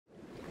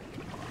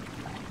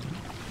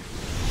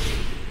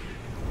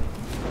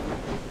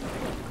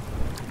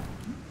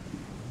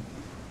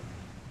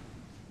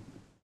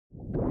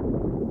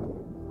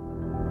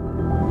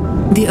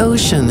The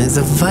ocean is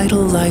a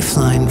vital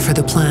lifeline for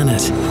the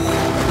planet.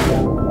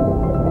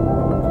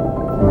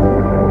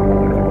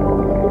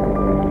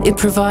 It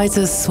provides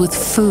us with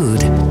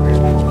food,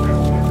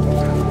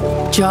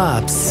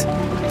 jobs,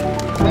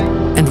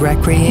 and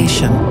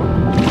recreation.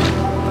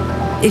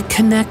 It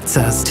connects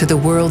us to the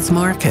world's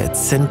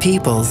markets and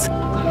peoples,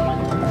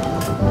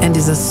 and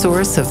is a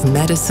source of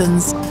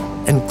medicines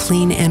and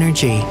clean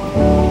energy.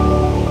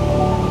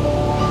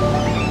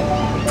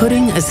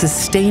 Putting a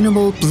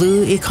sustainable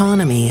blue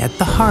economy at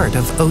the heart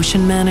of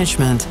ocean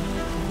management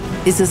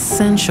is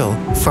essential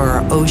for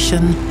our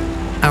ocean,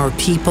 our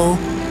people,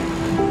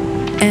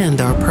 and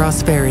our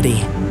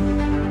prosperity.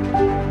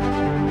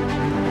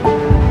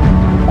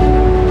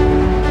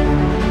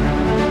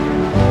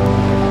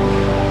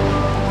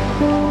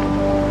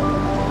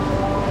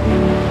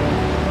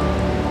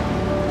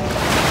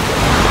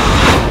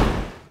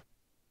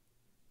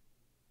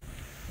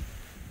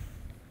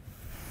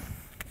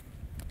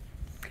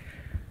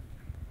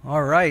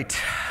 All right,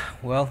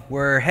 well,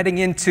 we're heading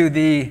into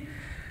the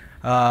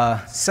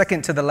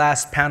second to the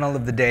last panel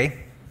of the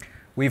day.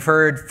 We've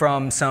heard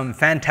from some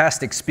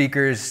fantastic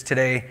speakers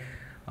today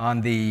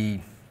on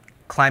the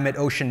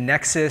climate-ocean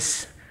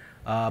nexus,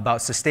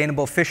 about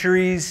sustainable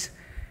fisheries,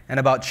 and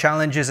about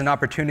challenges and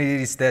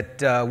opportunities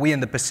that we in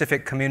the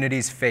Pacific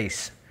communities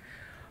face.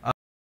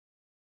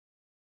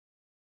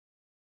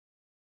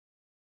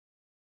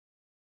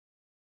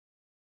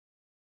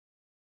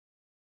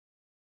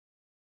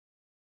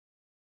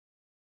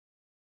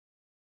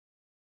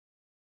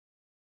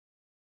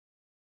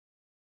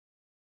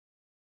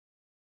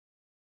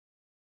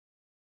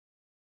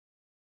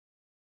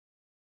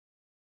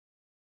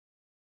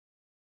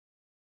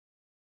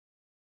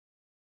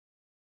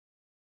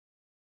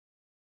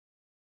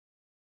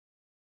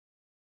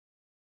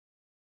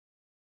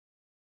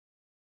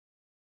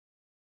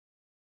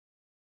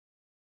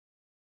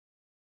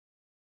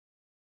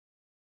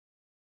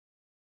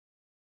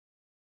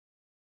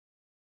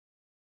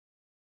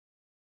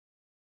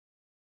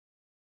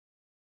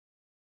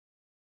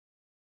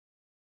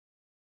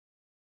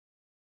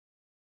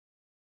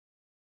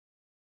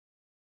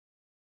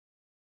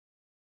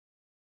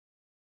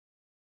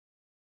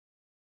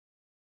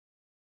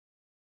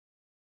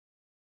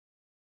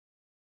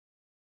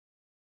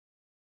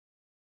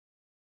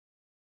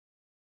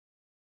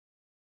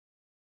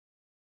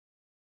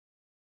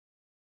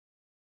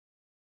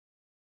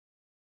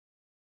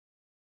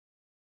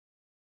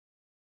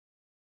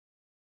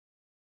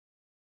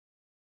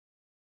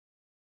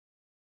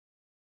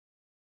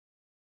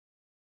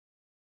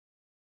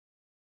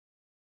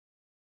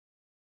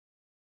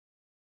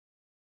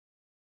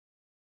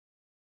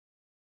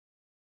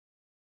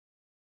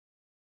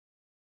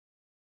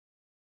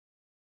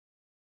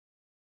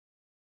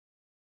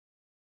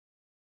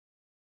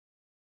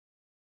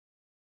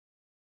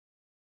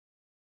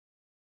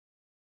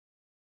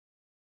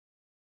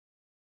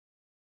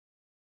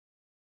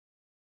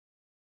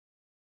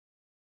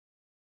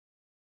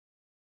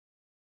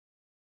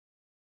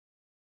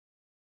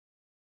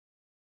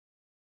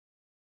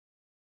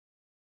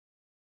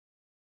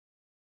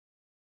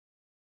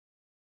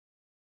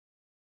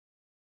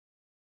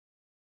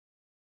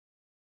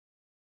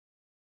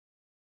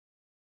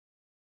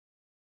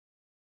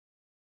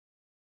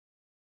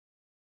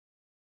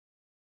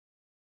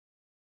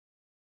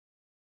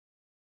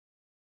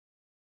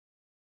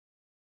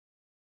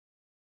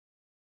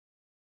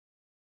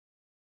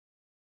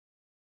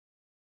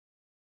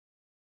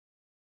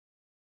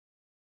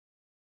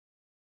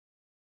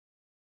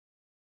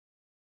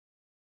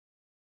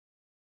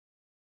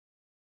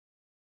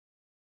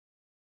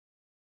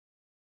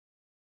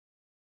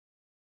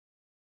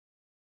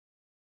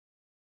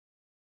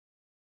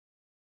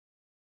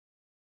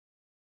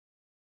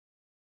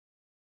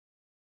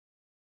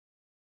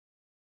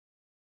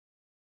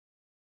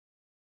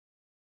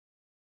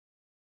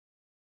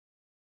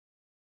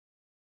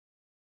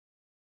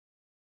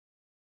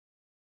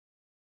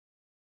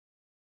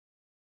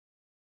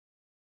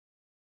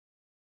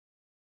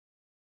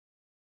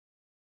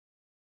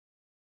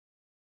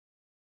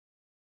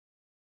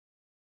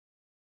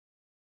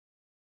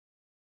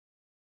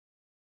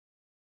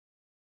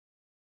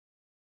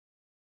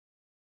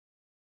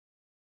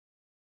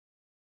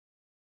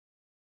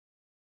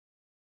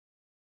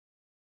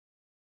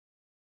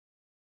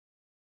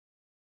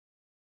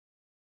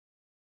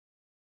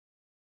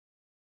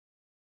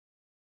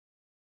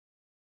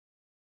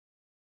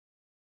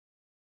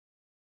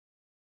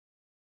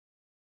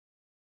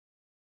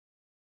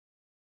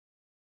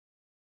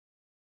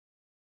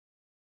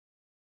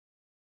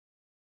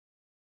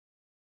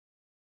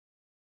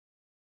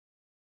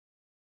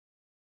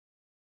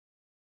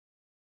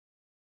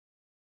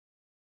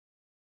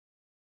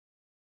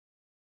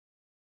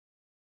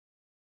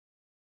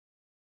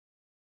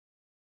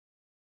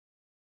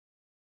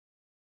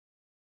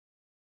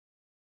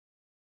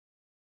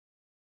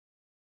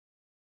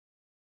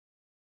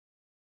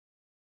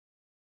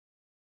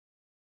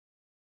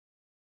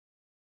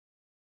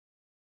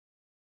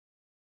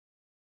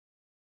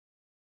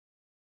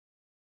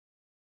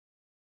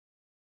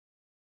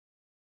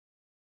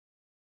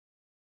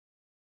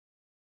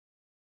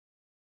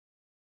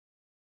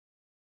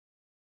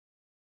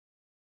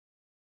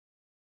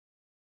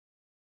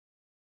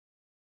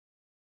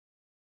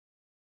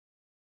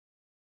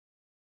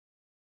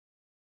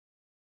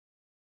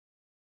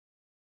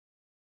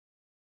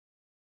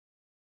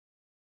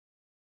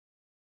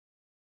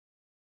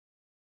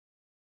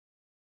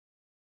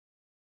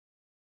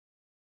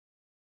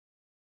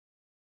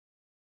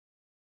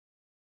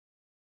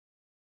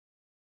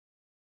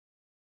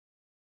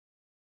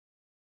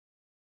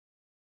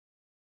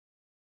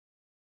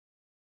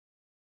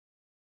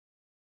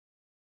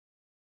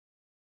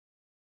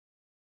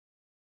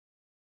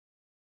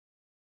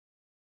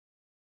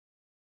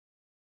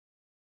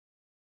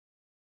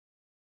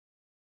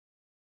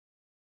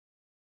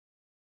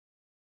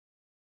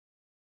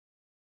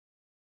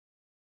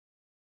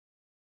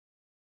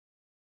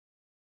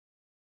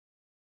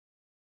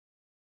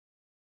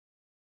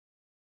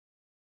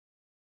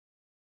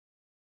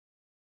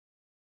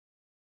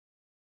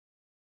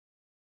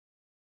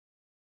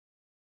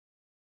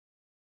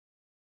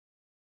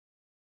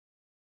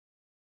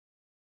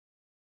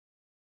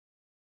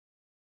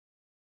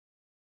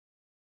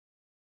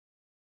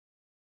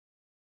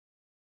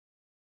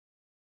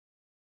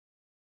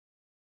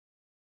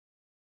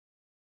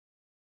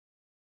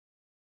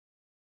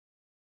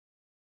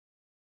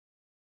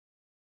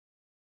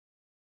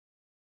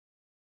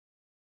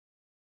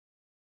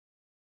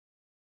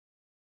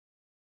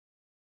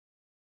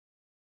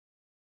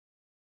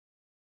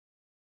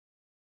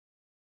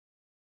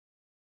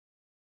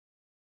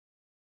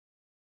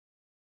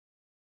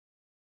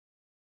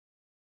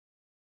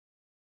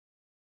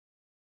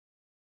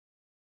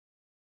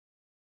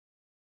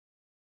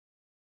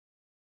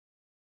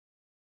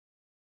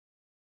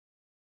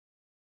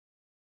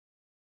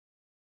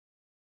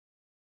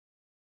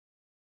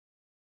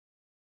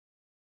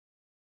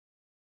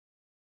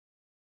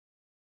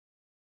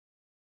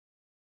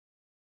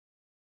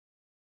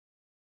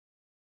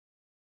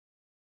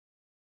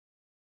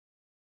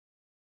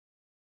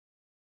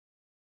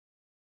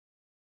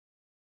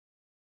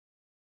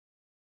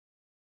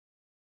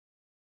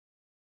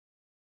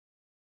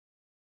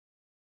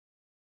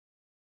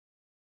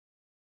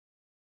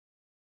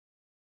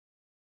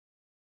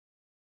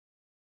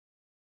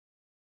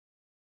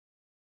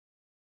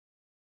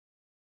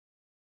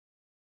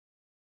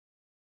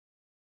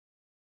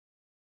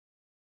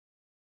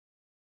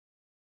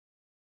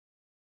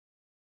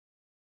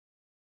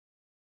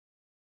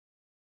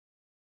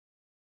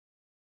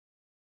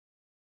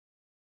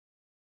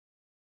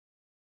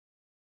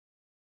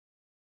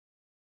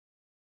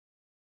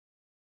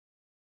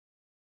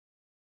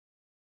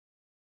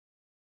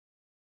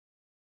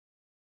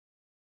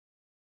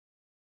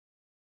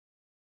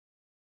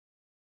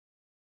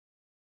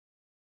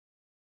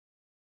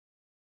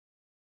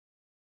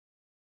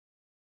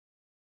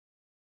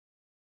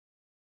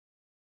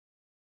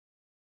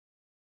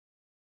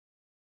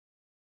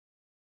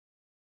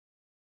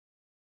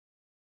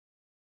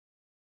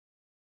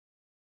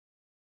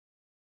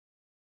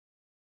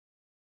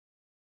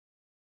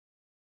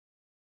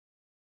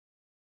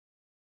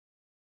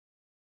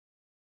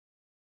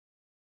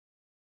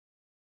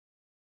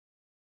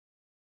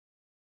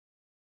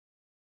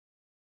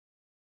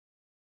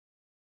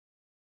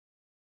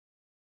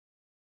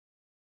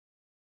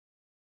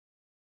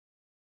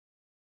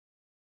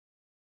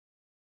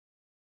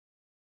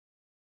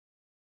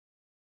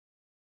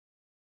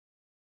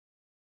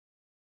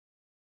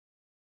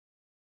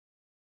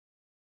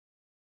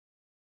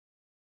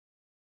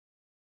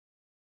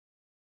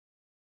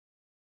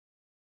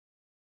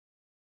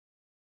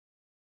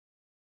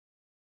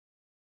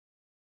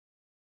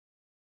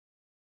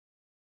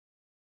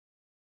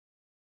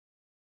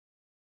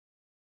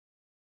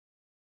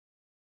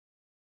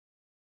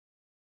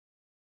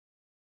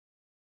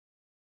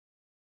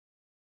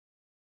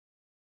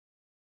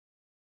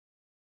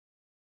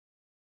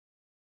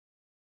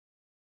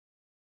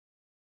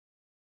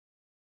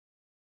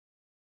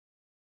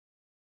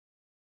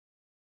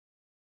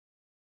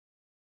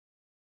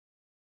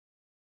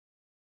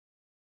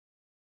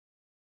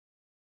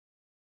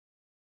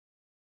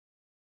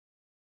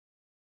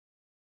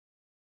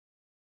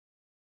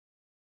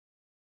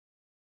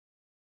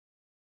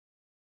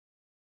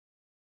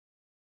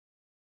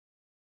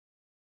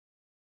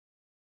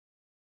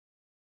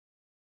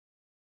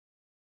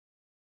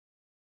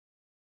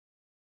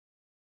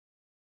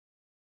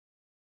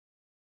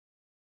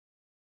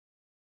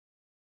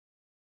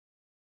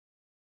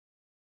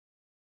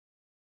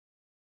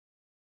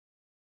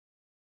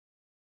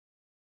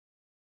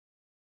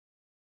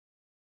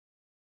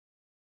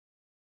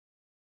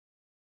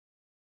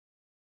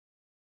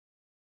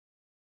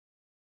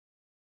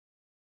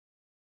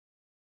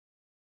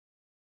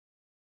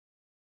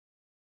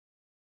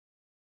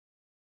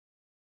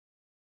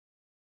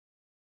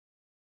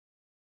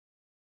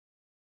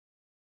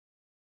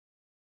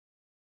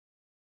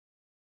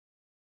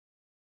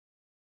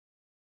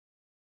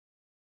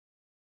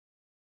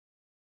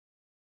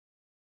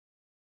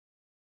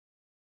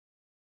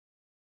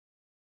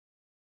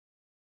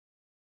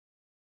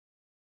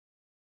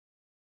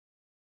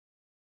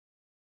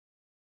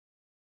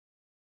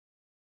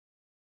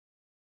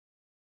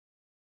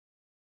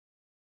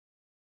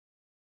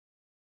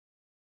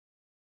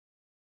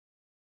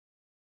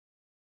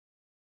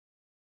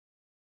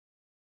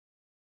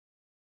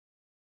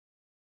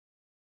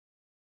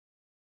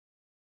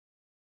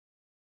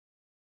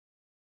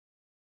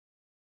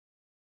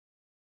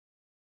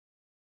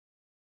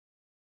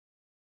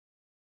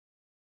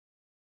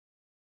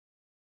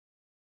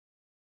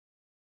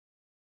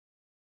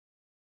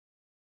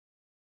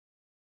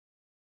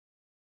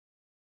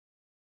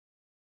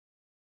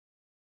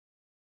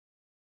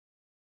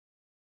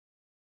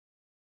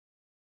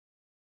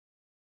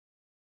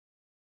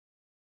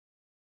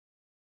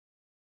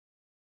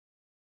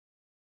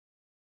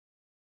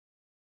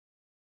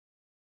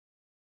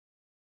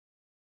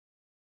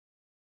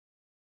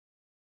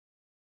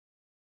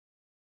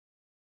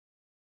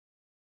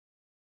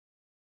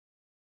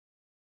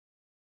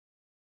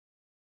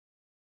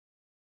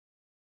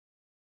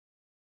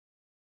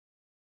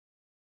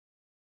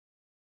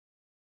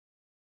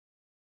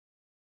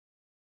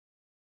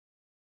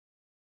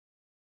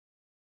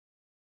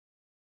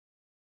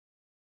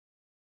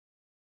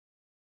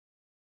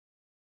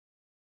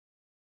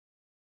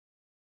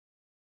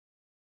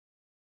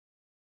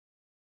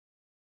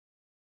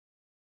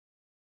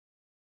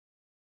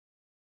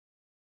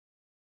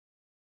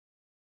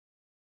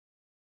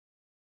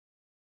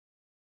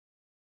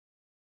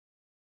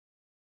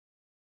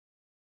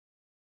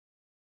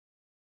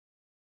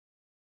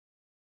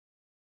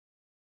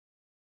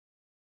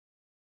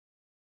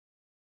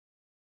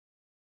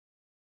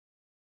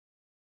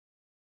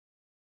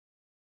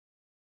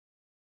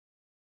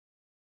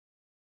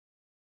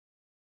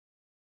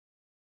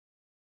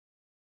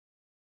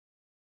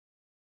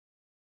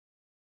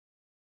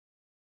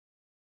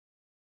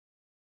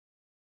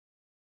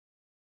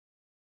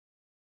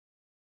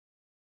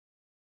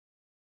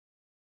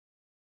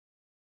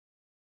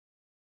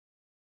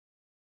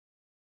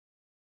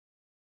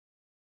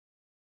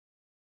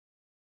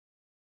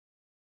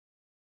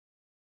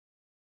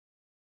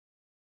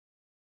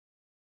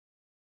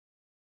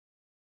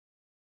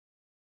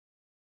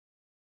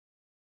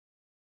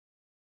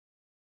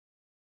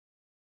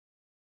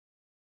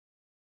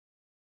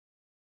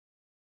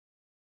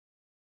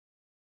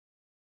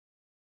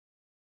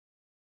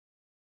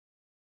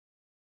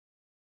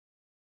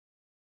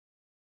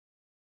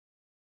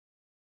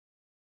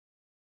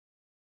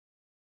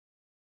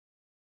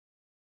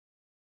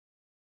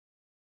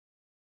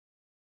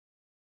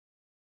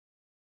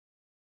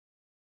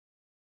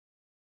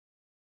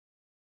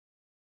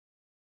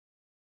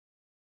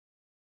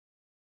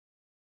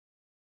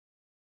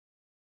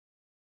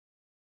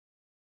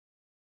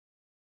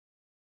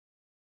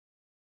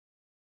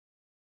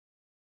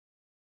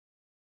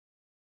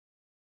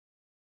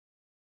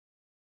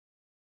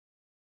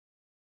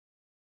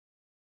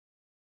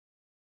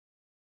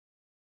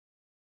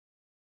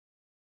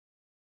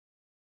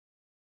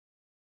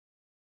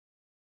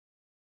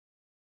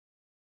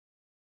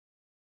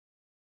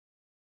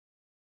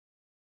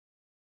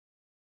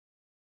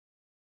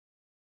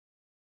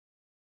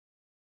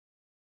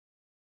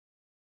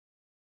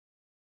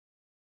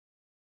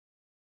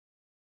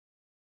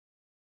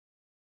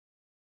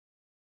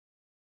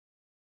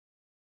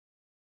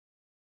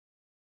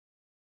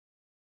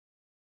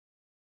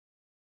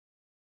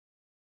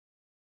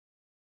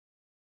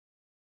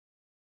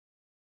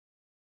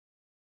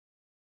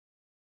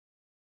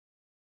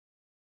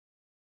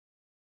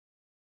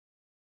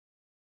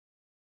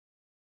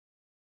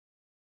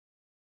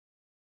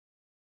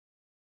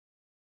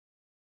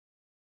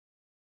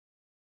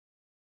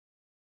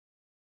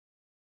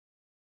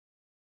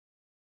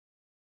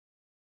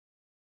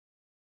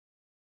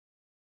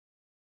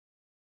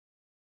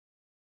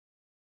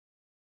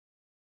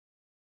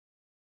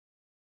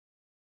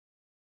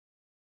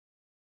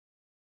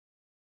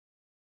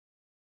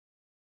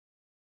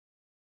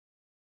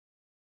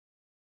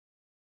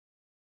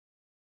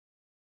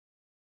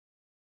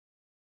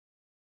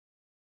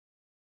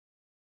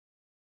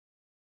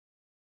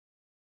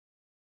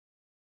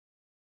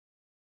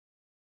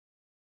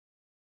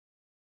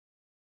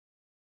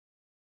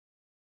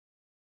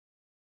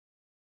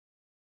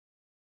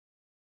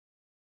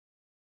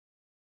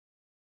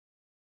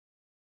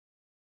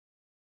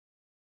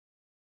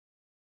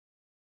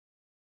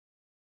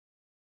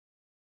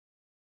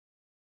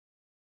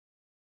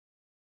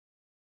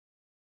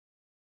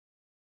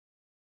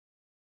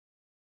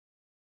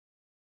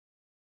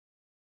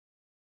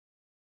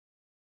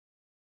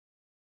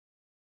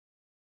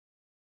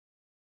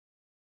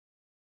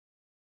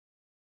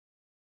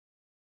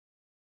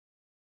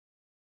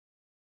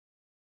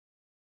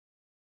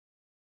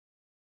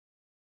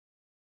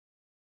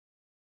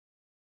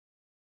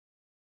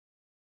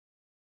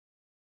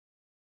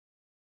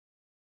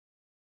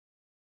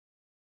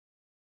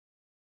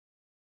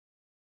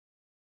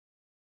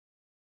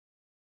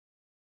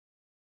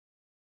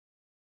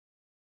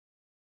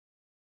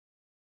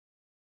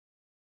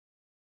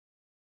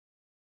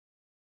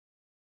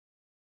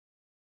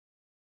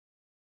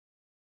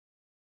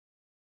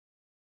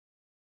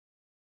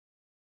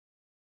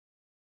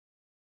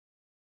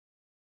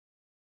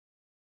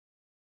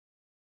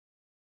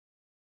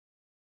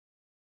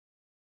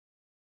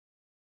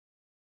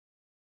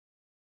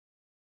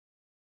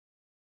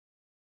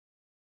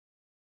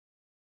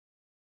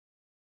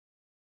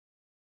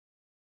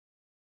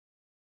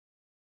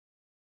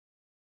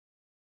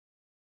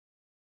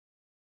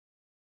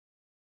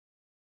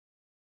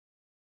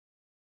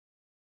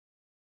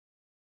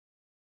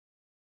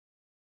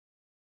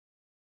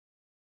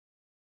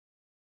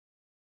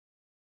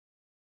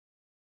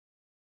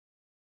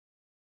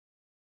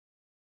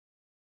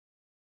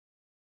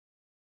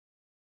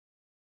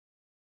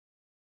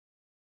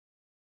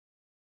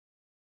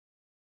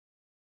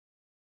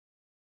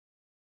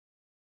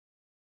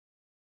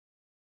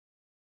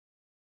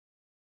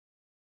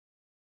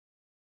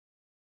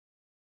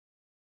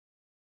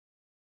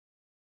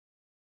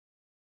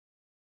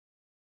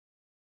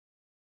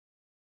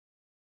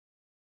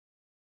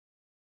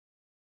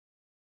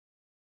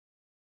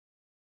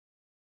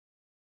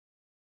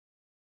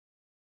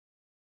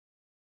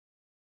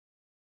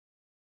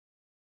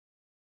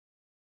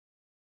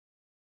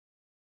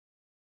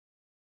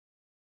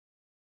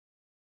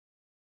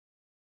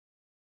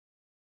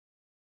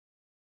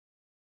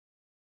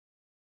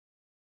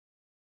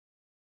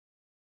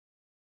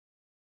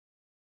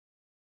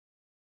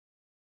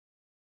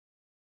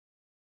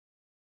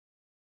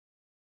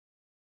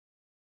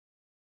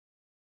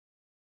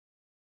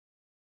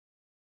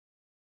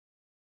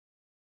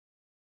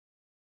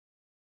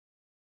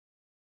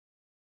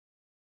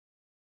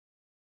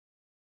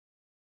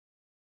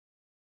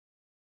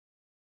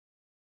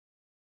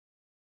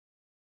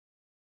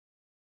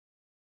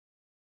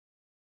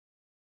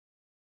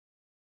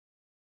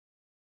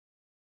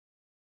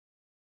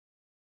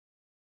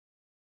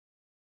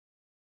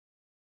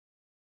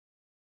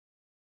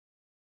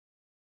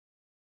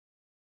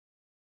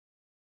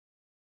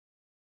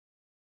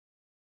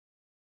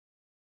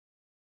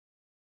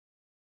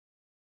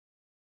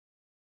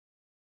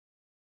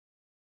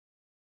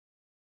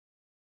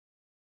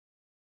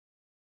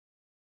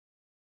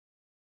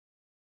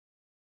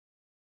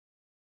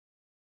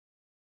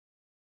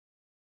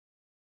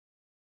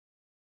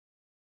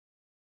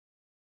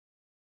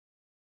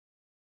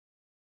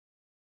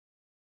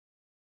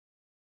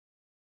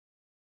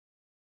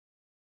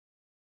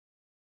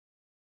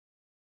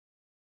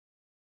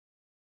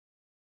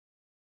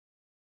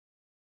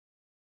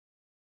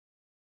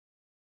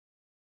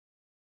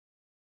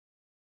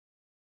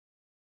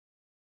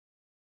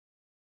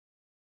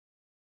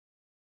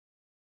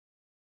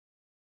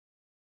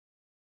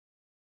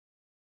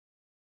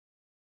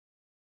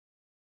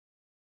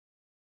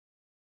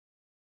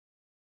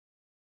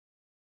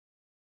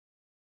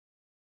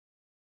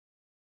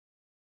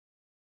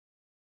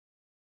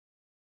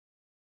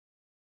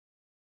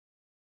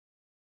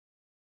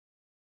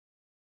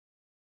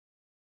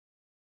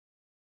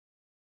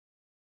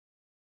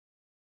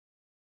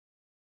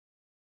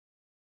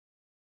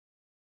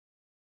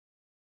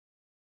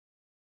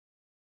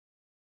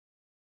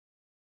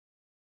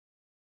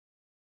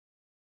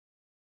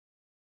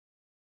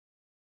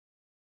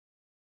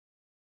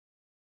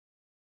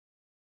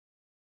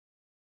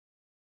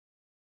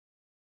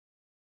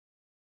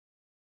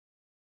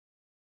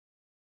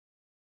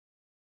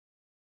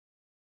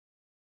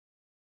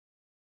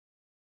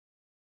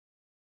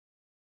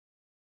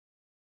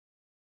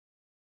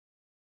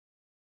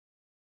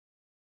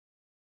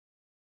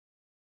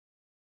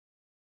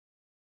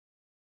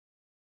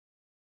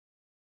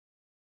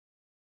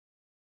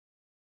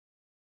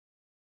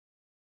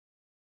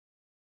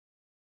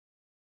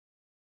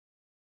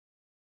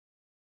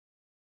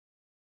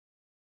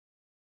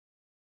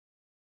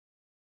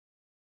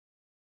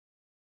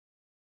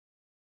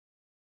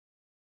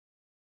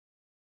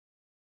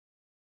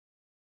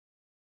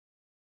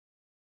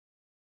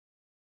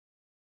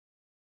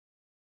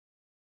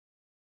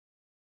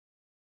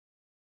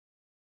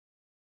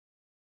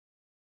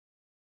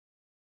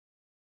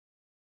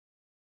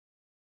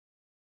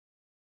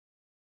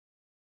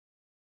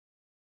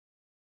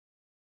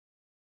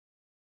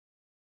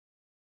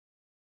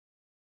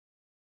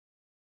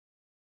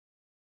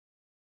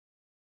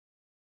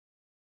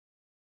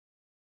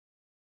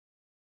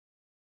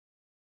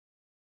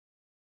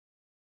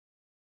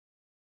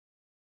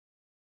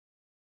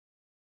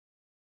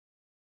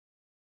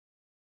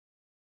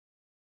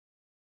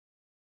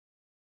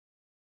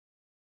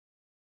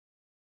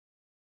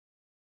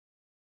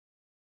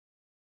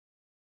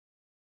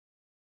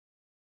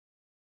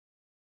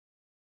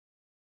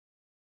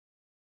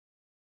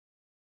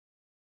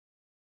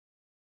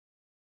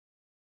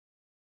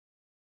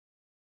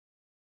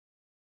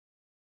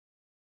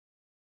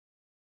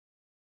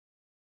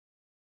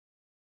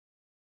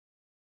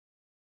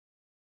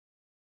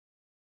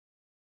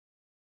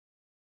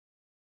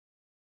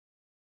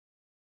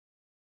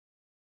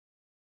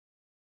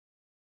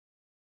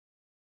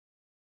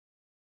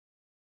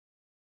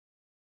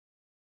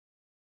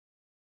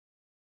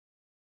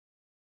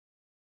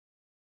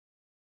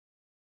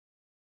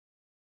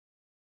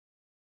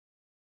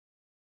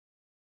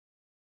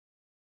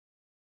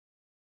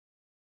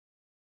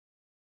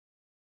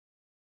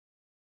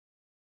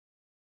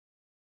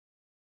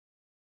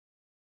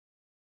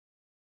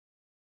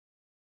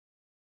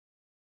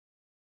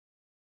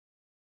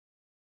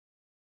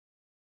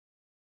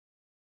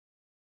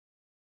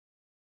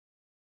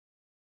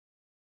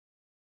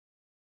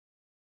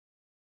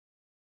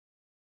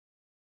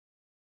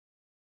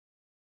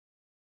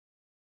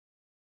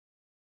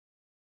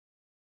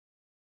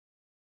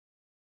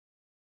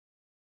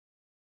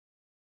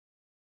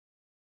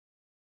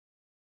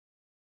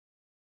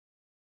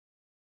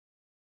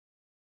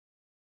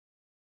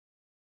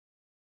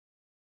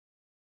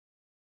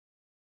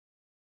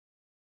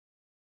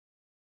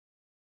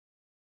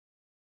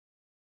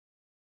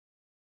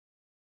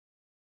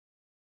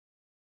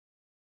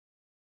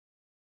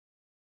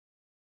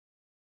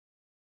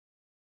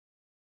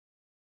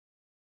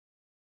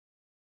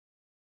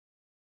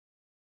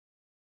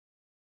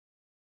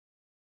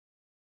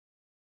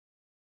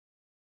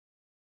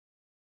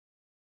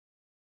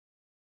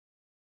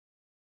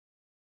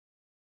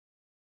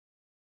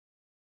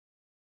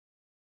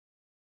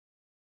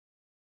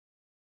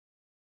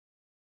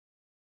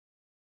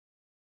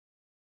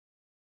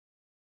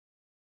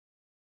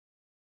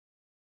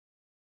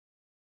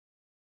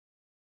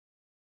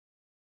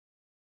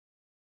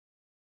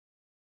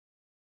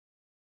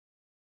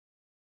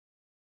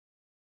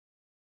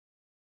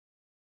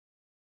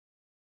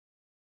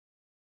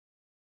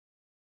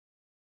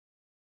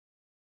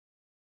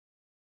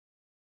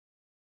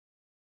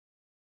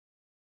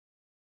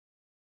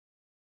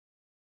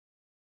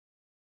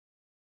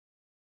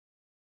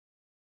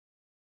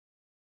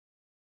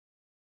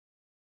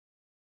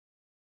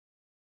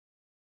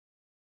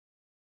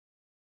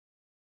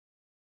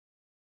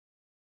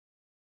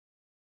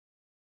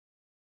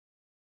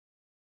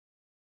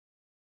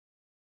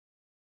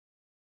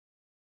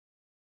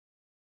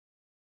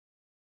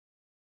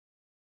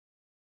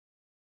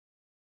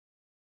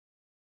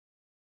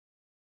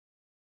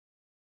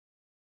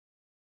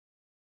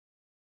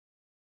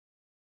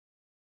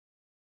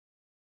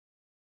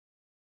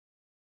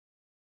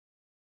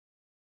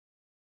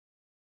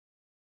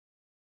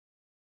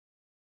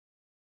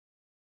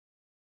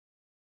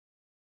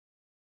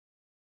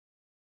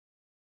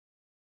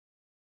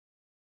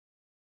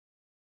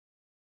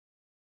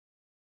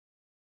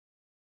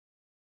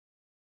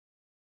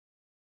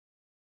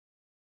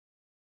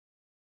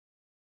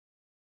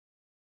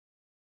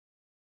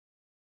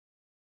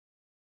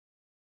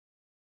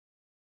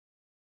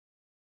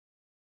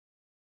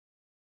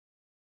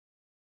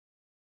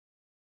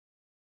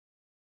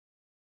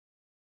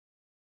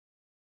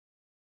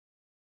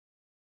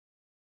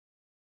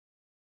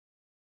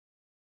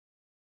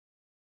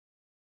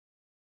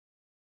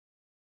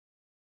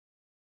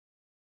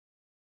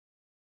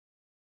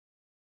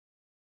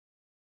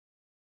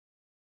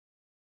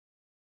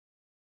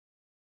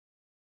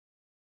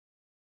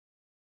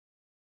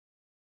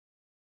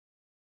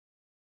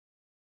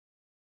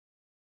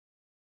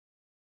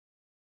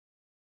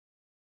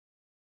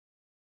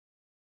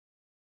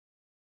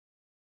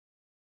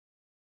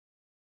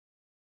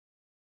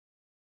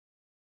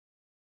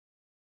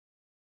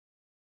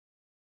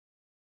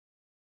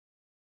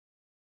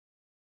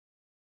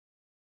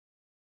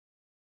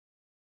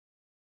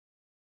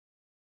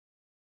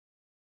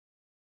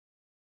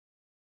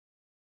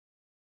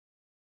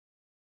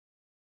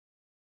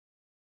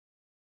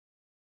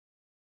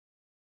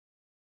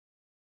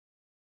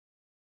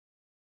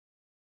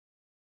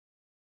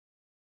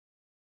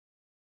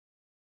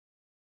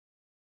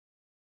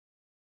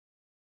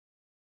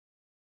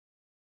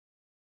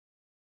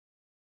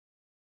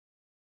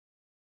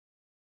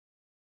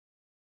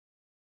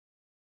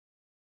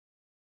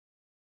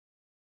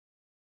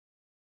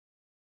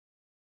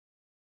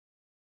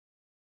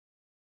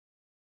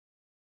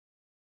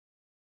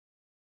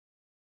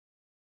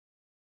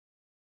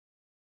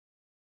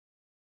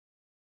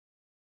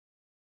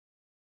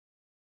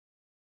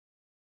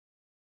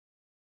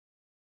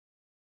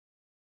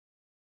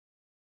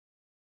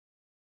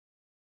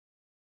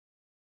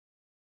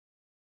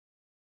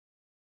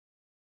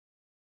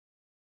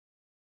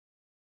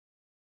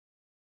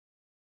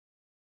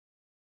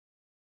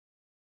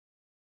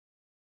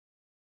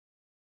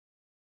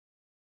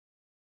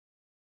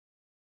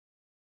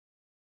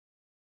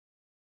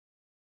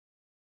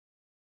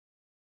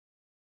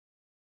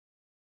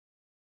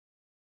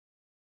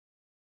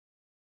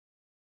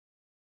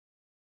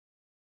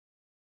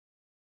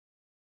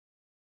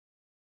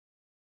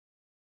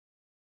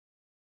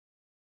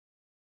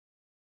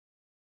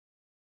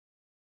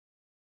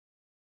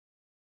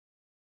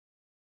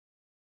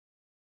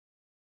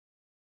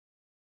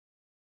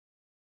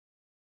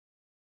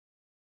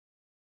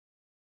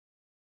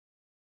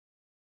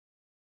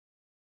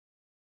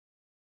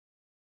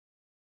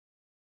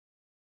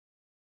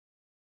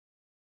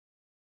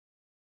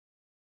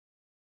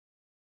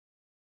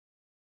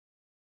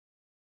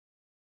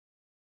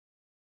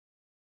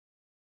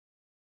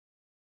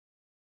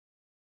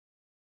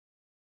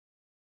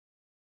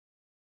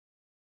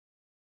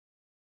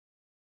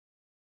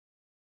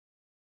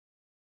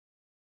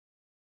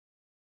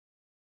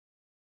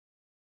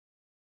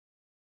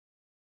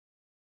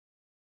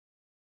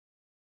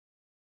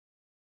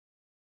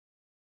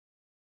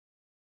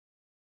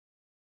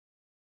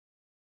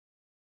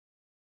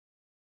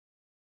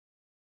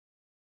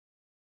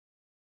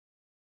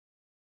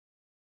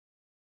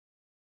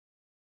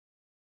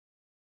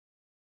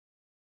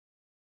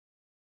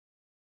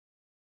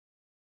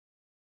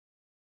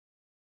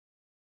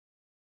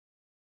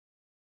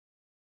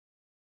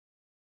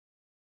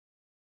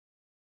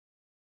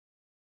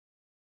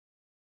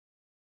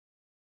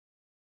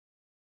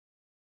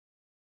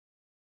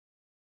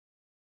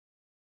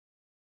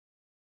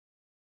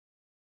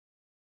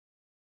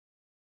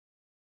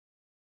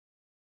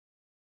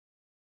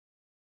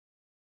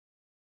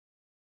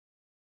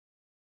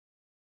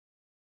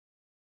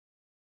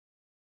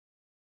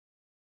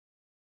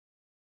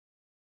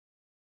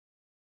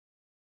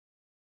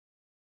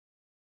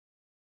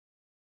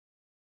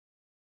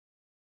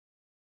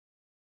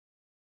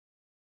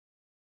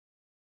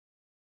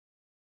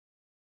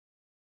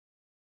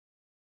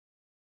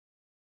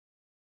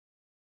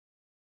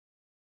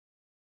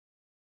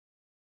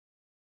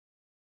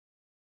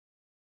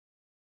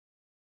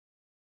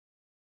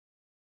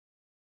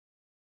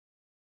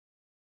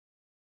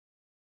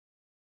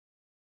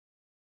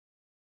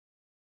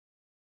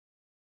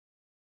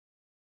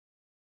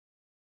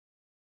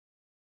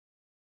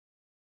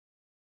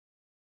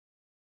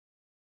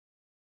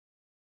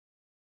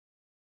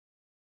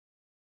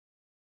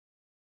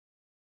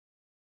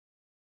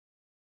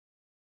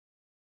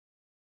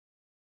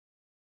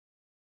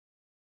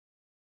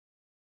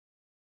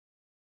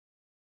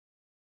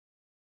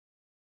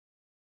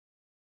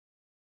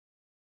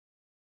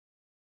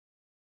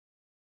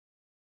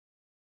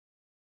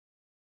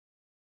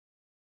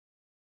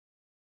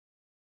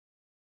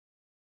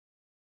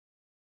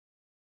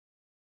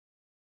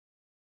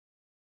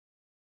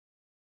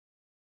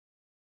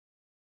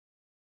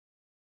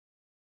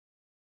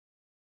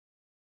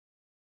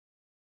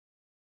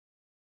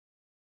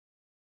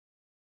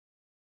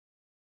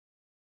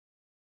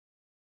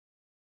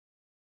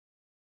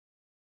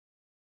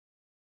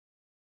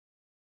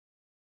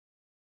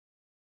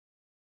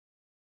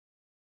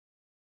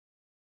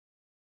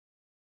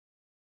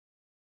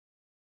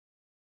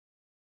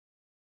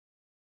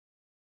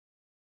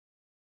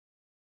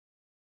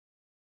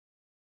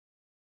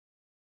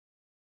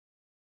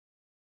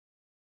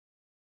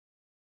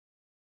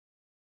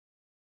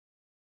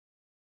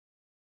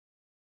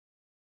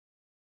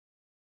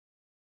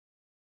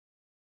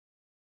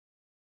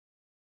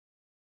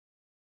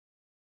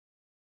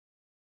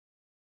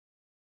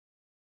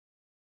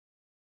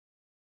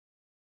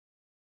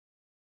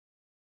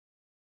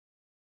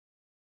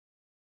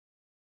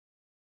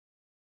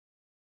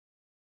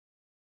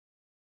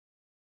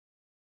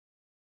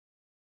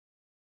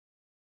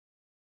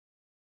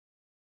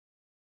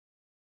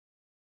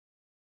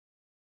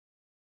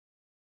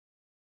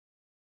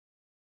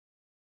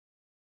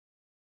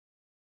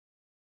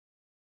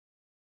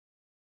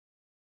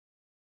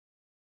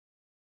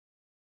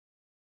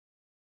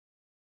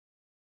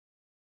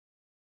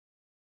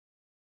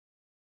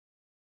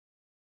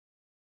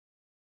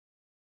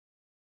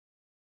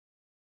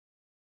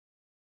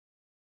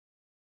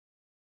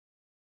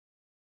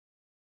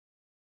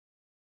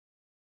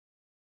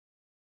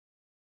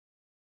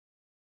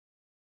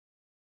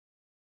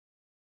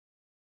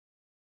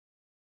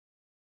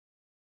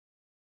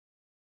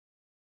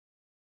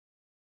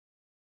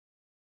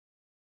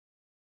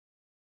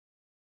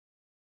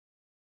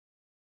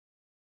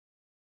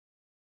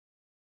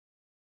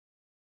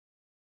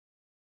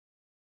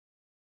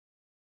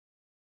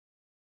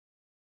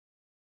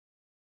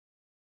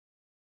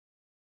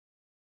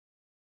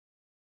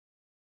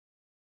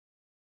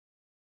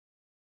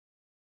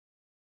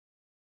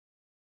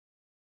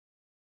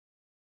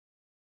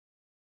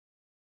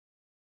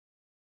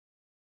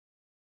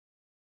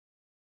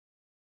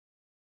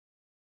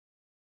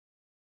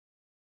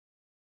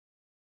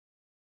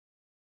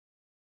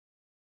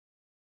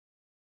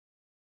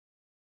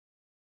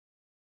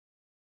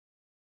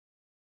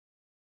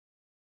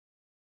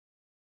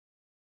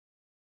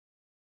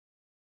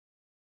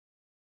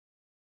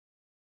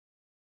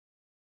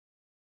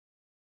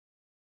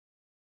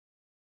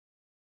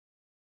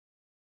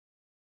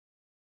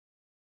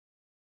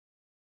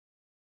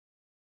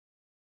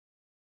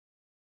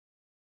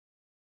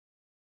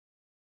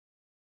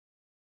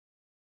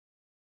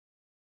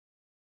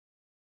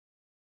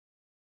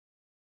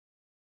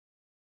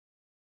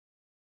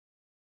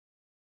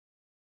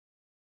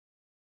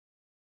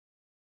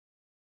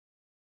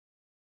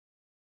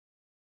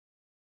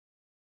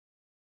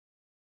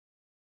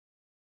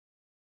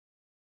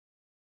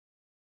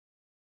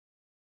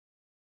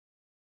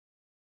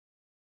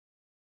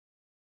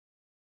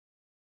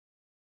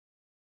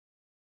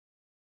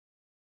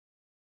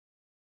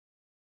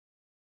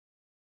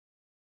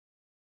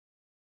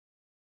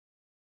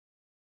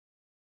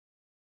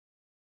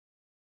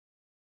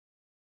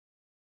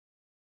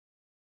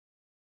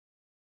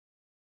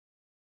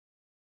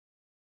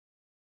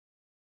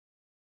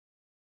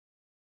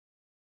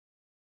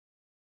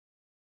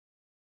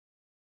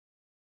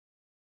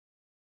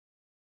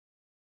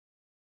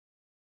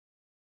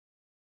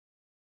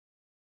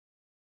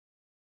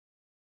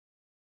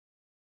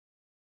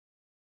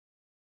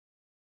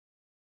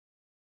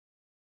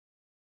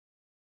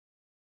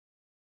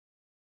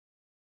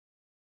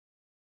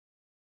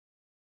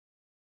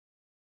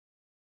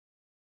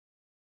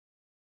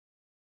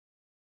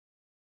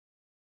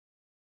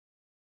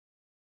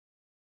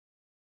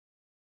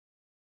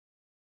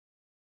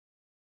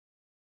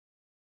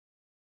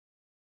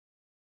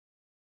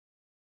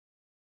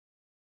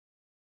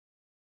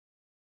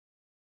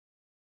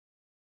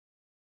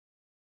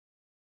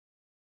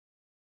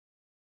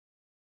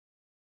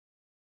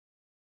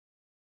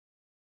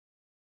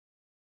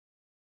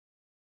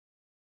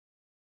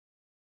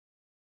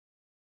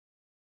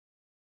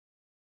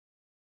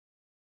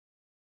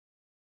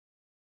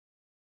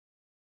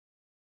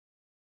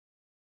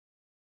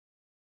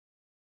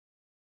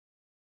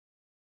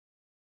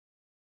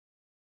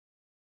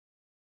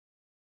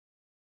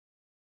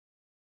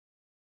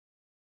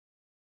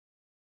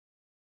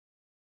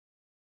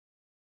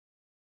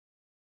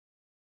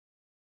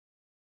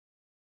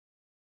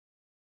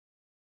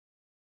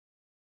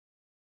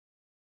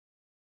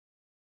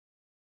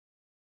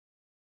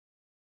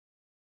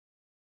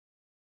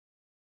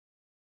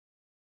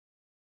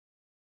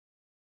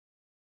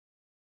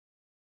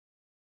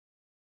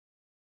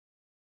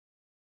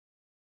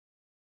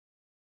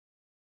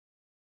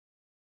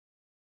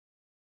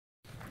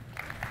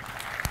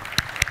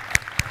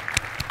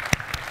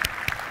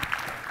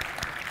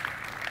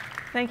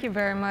 Thank you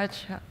very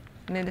much,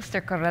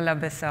 Minister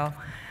Corrella-Bissell.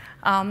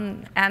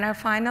 And our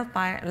final,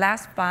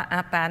 last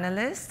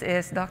panelist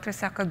is Dr.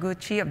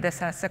 Sakaguchi of the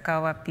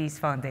Sasakawa Peace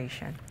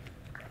Foundation.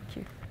 Thank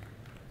you.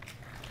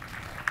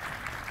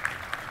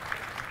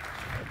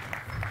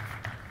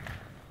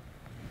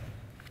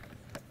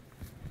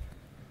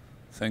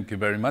 Thank you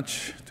very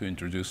much to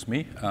introduce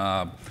me.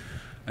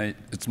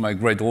 It's my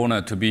great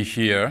honor to be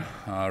here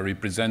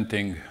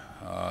representing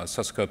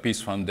Sasakawa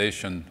Peace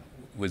Foundation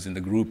within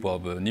the group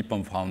of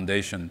Nippon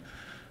Foundation,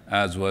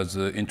 as was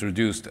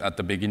introduced at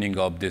the beginning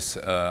of this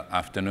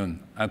afternoon.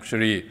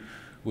 Actually,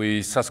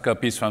 we,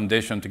 Sasakawa Peace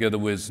Foundation, together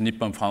with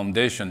Nippon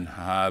Foundation,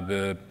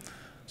 have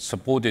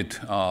supported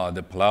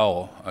the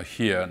Palau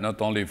here,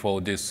 not only for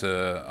this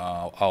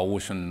our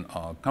ocean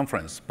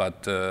conference,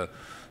 but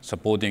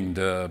supporting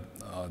the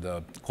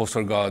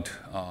Coastal Guard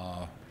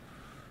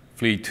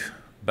fleet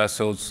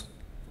vessels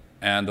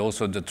and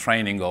also the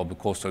training of the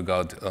Coastal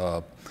Guard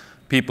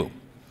people.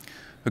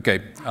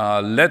 Okay,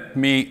 let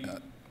me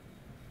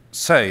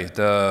say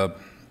the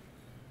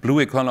blue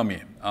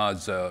economy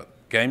as a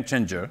game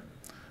changer,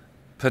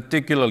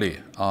 particularly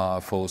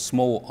for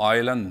small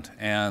island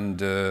and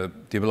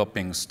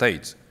developing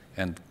states.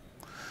 And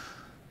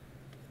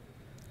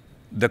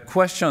the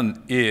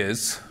question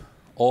is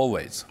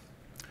always,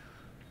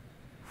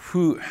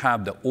 who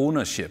have the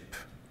ownership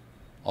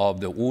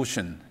of the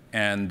ocean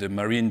and the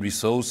marine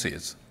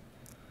resources?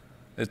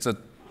 It's an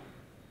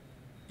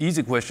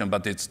easy question,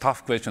 but it's a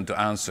tough question to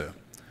answer.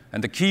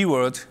 And the key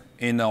word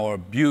in our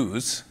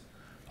views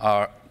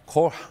are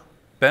core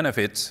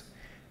benefits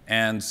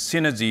and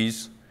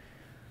synergies,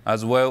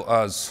 as well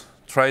as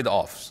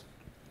trade-offs.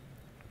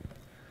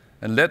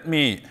 And let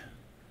me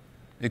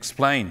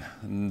explain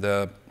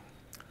the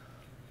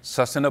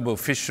sustainable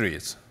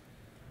fisheries.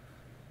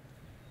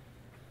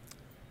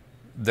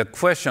 The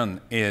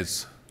question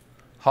is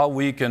how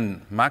we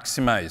can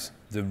maximize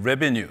the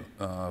revenue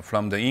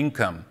from the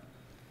income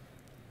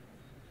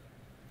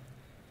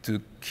to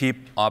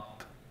keep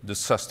up the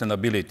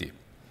sustainability.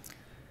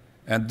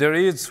 And there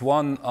is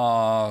one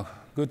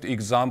good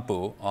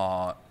example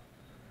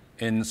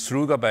in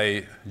Suruga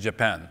Bay,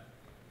 Japan.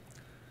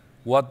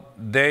 What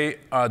they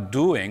are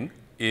doing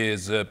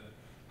is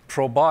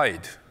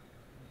provide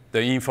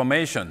the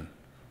information,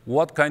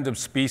 what kind of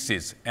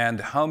species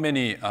and how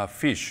many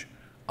fish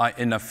are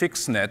in a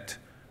fixed net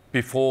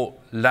before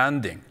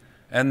landing.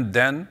 And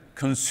then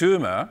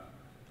consumer,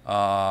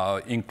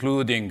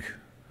 including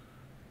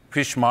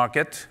fish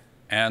market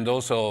and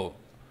also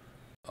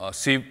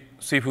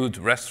seafood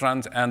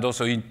restaurants and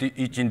also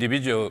each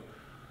individual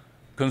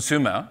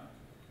consumer,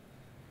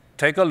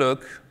 take a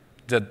look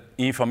at the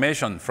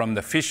information from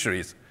the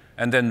fisheries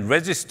and then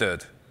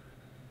registered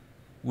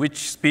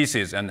which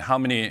species and how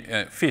many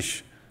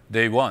fish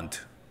they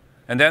want.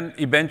 And then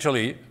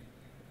eventually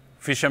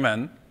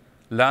fishermen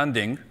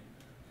landing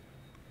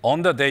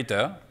on the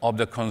data of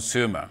the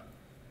consumer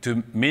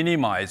to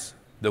minimize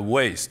the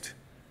waste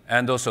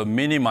and also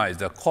minimize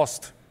the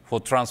cost for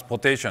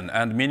transportation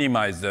and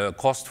minimize the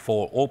cost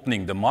for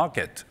opening the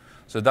market.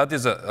 So that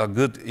is a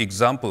good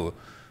example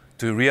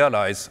to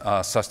realize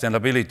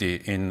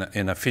sustainability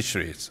in a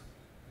fisheries.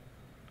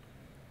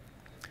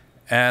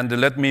 And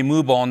let me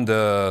move on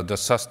the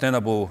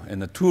sustainable in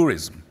the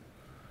tourism.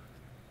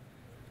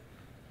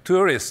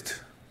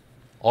 Tourists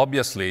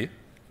obviously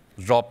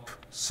drop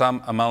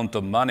some amount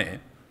of money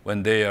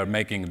when they are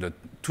making the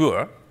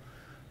tour,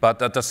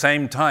 but at the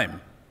same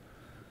time,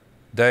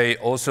 they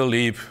also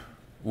leave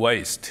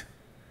waste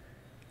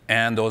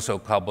and also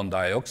carbon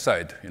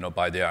dioxide,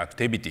 by their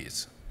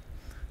activities.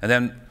 And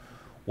then,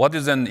 what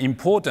is an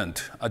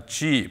important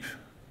achieve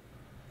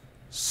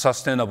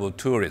sustainable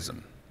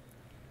tourism?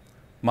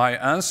 My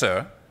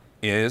answer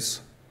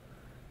is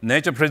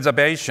nature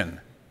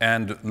preservation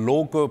and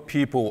local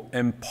people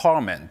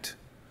empowerment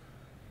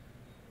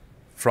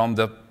from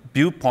the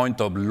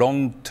viewpoint of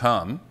long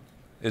term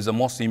is the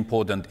most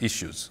important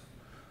issues.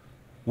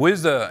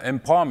 With the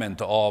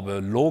empowerment of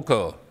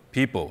local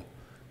people,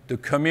 the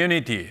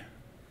community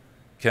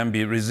can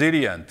be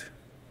resilient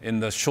in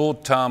the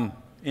short-term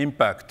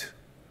impact,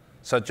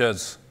 such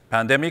as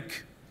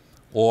pandemic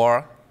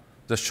or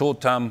the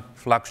short-term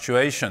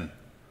fluctuation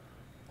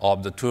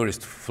of the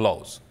tourist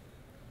flows.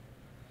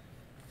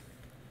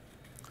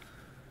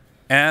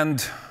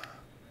 And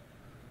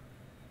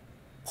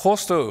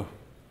coastal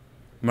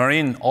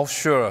marine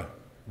offshore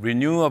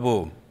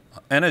renewable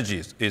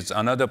energies is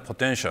another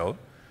potential,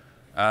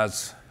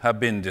 as have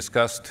been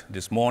discussed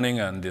this morning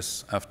and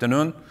this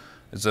afternoon,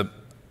 is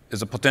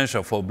a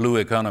potential for blue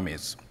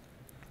economies.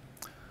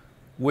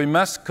 We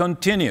must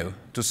continue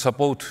to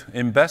support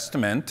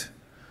investment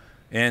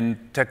in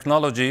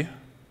technology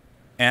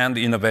and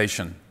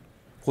innovation.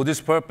 For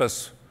this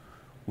purpose,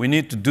 we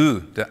need to do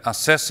the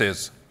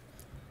assesses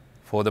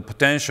for the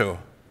potential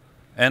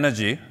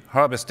energy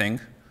harvesting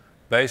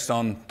based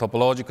on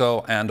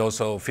topological and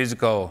also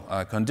physical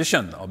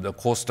condition of the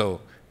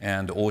coastal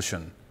and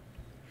ocean.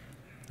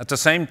 At the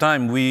same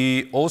time,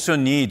 we also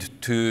need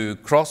to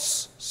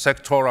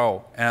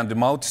cross-sectoral and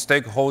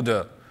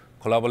multi-stakeholder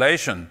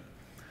collaboration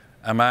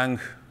among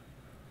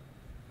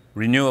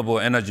renewable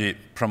energy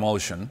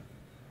promotion,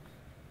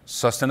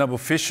 sustainable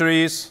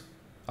fisheries,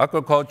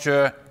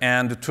 aquaculture,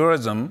 and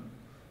tourism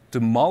to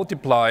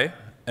multiply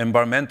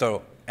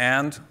environmental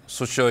and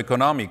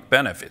socio-economic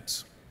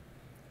benefits.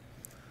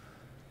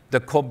 The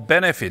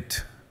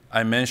co-benefit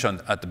I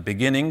mentioned at the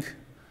beginning,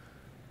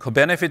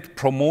 co-benefit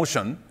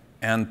promotion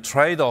and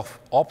trade-off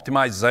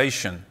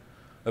optimization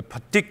are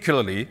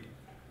particularly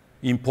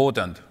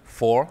important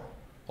for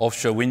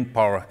offshore wind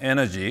power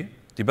energy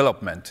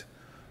development,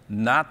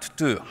 not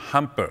to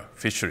hamper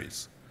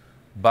fisheries,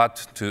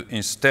 but to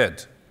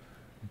instead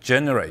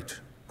generate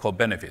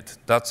co-benefit.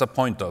 That's the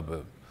point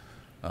of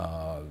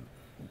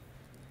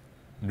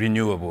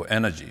renewable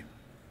energy.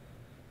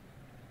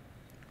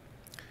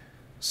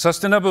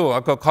 Sustainable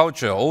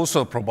aquaculture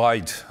also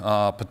provides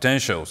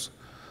potentials.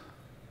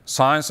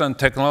 Science and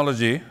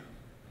technology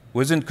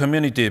within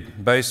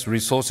community-based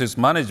resources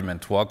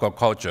management for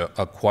aquaculture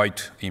are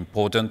quite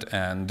important,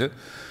 and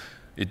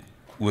it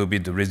will be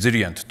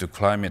resilient to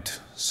climate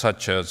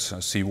such as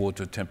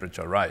seawater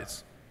temperature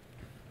rise.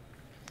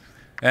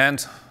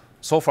 And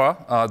so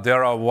far,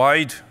 there are a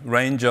wide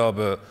range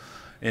of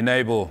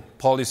enable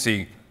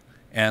policy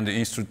and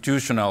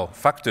institutional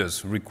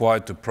factors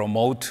required to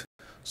promote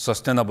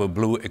sustainable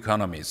blue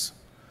economies.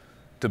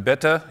 To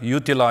better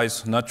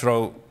utilize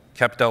natural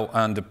capital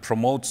and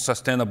promote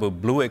sustainable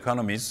blue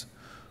economies,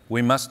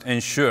 we must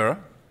ensure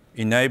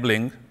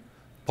enabling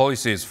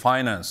policies,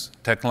 finance,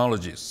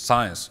 technologies,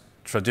 science,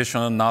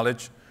 traditional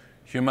knowledge,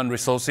 human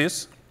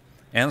resources,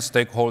 and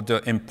stakeholder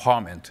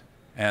empowerment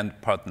and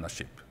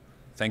partnership.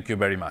 Thank you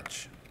very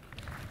much.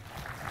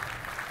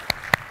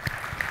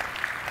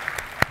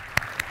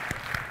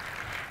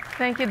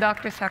 Thank you,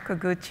 Dr.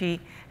 Sakaguchi,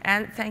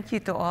 and thank you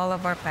to all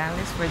of our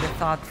panelists for the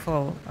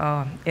thoughtful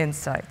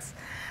insights.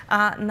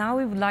 Now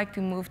we would like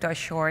to move to a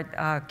short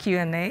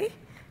Q&A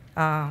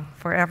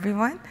for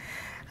everyone.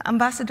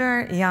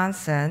 Ambassador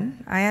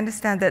Jansen, I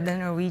understand that the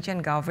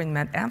Norwegian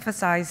government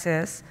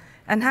emphasizes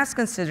and has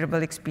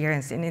considerable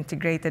experience in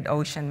integrated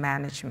ocean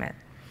management.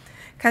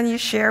 Can you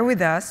share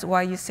with us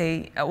why you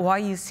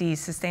see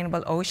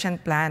sustainable ocean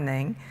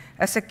planning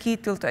as a key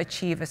tool to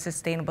achieve a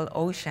sustainable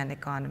ocean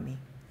economy?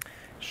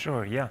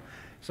 Sure, yeah.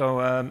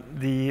 So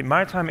the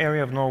maritime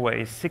area of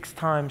Norway is 6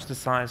 times the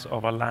size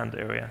of our land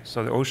area.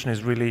 So the ocean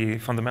is really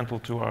fundamental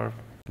to our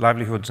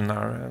livelihoods and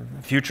our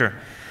future.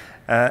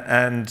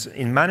 And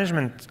in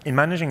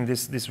managing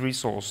this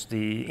resource,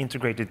 the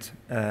integrated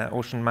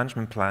ocean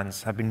management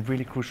plans have been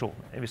really crucial.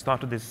 We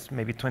started this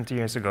maybe 20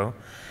 years ago.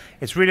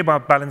 It's really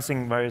about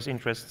balancing various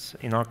interests,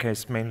 in our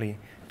case mainly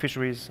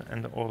fisheries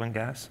and oil and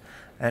gas,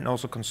 and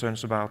also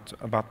concerns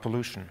about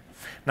pollution.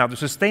 Now, the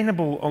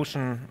sustainable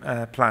ocean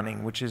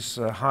planning, which is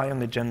high on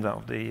the agenda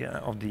of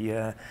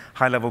the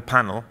high-level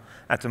panel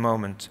at the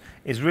moment,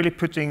 is really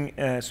putting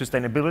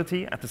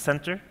sustainability at the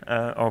center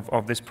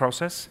of this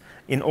process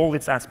in all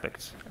its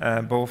aspects,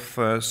 both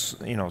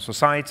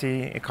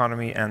society,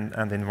 economy,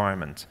 and the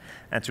environment,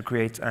 and to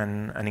create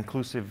an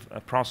inclusive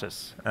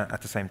process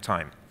at the same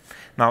time.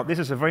 Now, this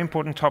is a very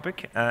important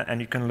topic, and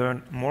you can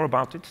learn more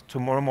about it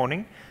tomorrow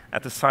morning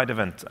at the side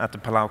event at the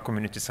Palau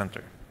Community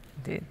Center.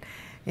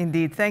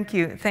 Indeed. Thank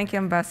you,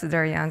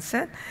 Ambassador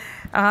Jansen.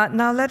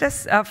 Now let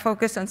us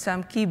focus on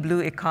some key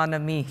blue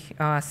economy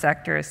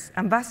sectors.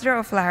 Ambassador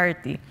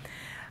O'Flaherty,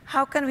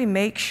 how can we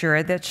make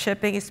sure that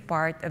shipping is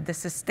part of the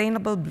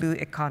sustainable blue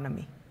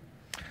economy?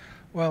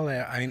 Well,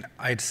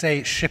 I'd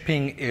say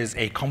shipping is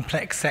a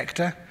complex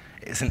sector,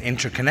 it's an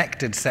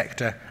interconnected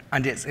sector,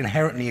 and it's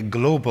inherently a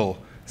global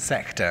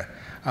sector.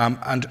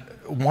 And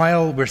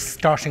while we're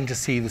starting to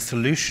see the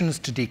solutions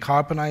to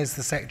decarbonize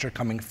the sector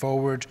coming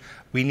forward,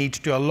 we need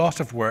to do a lot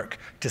of work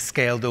to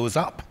scale those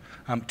up,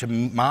 to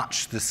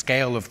match the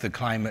scale of the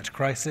climate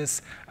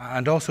crisis,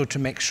 and also to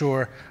make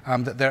sure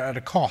that they're at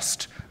a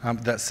cost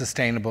that's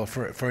sustainable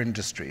for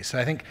industry. So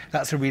I think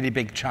that's a really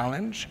big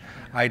challenge.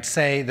 I'd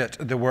say that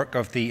the work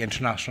of the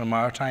International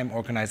Maritime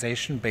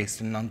Organization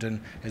based in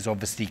London is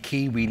obviously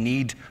key. We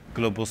need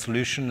global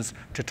solutions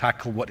to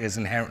tackle what is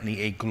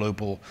inherently a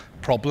global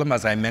problem.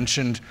 As I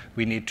mentioned,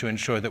 we need to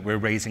ensure that we're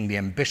raising the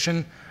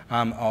ambition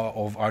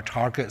of our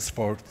targets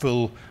for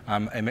full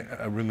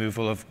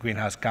removal of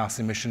greenhouse gas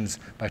emissions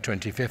by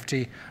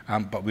 2050,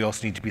 but we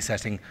also need to be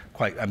setting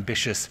quite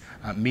ambitious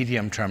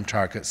medium-term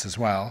targets as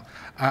well.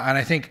 And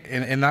I think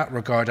in that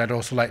regard, I'd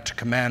also like to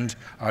commend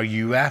our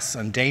US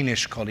and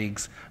Danish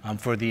colleagues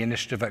for the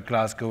initiative at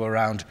Glasgow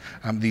around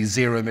the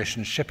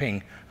zero-emission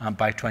shipping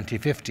by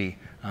 2050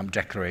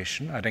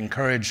 declaration. I'd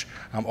encourage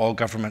all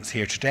governments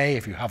here today,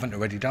 if you haven't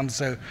already done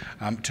so,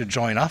 to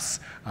join us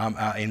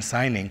in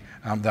signing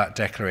that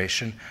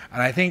declaration.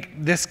 And I think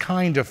this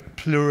kind of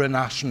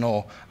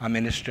plurinational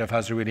initiative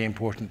has a really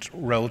important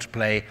role to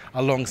play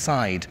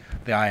alongside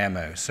the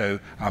IMO. So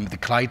the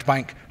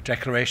Clydebank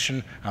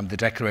Declaration, the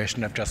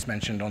declaration I've just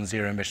mentioned on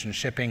zero-emission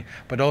shipping,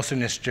 but also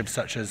initiatives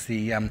such as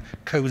the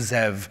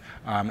COZEV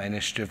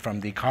initiative from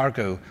the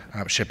cargo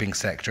shipping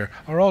sector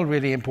are all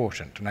really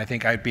important. And I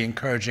think I'd be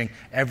encouraging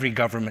every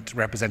government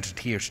represented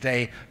here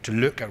today to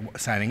look at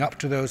signing up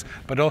to those,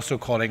 but also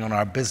calling on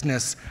our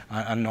business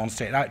and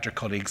non-state actor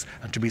colleagues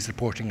to be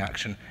supporting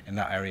action in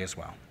that area as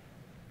well.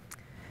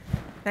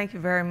 Thank you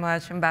very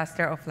much,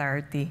 Ambassador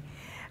O'Flaherty.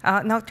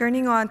 Now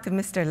turning on to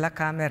Mr. La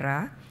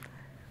Camera.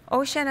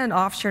 Ocean and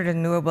offshore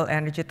renewable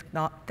energy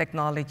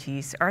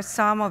technologies are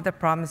some of the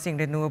promising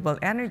renewable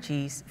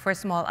energies for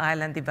small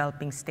island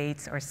developing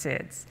states, or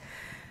SIDS,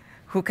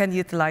 who can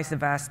utilize the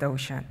vast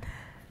ocean.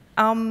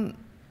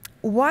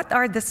 What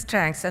are the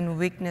strengths and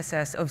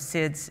weaknesses of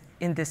SIDS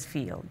in this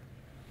field?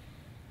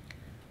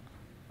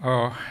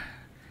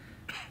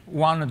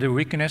 One of the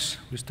weaknesses,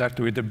 we start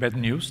with the bad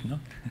news, no?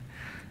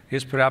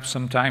 is perhaps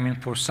some timing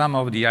for some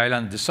of the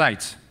island, the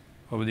sites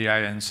of the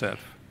island itself.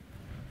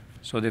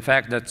 So the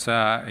fact that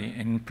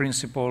in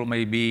principle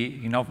may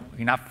be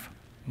enough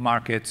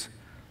markets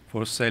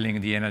for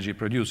selling the energy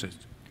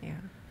produced.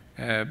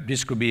 Yeah.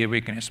 This could be a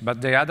weakness.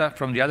 But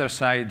from the other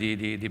side,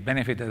 the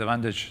benefit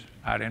advantage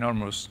are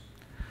enormous.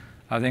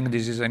 I think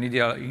this is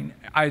an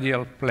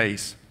ideal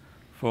place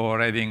for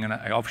having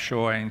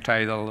offshore and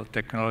tidal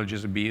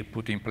technologies be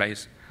put in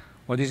place.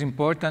 What is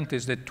important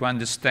is that to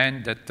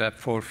understand that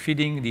for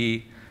feeding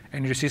the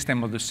energy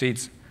system of the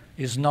SIDS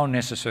is not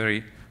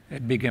necessary a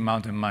big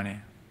amount of money.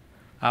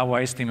 Our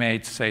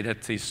estimates say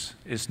that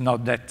is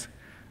not that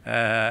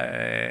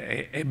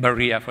a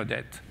barrier for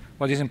that.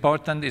 What is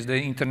important is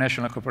the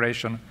international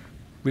cooperation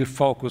will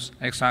focus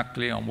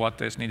exactly on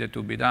what is needed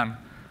to be done.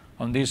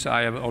 On this,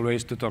 I have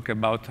always to talk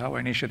about our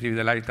initiative,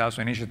 the Lighthouse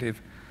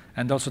Initiative,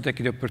 and also take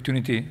the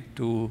opportunity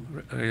to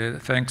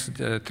thanks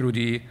through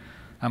the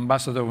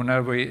Ambassador of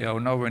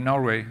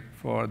Norway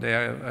for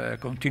their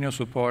continued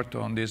support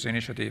on this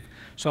initiative.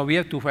 So we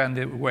have to find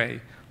a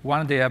way.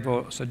 One they have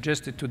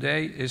suggested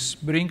today is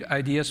bring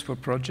ideas for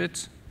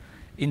projects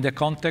in the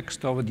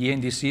context of the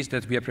NDCs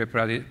that we have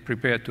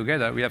prepared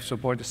together. We have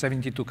supported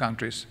 72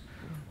 countries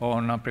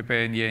on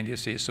preparing the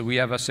NDCs. So we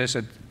have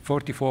assessed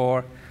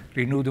 44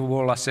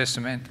 renewable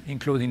assessments,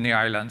 including the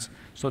islands.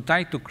 So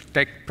try to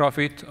take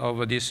profit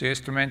of this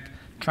instrument,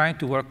 trying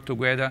to work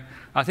together.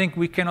 I think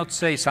we cannot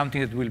say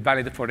something that will be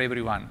valid for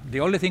everyone. The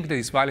only thing that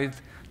is valid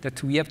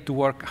that we have to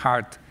work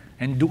hard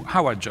and do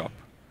our job.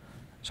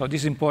 So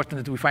this is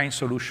important that we find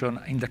solution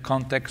in the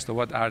context of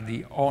what are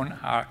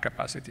our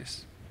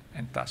capacities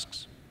and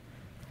tasks.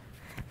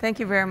 Thank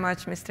you very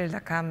much, Mr. La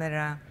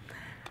Camera.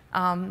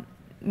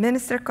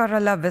 Minister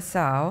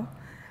Corrala-Besao,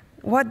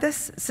 what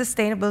does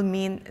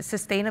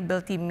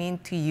sustainability mean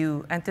to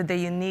you and to the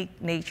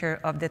unique nature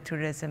of the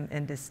tourism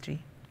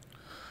industry?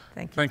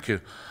 Thank you. Thank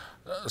you.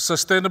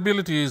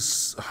 Sustainability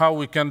is how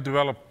we can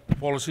develop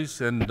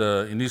policies and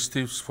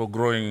initiatives for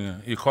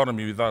growing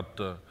economy without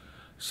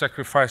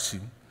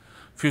sacrificing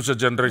future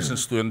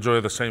generations to enjoy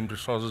the same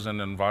resources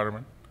and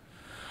environment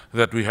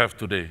that we have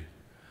today.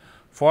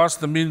 For us,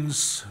 that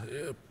means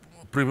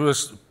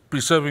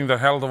preserving the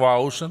health of our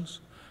oceans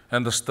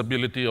and the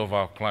stability of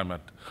our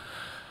climate.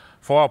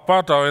 For our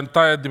part, our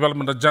entire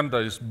development agenda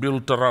is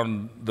built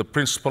around the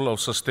principle of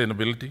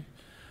sustainability.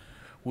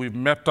 We've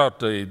mapped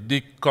out a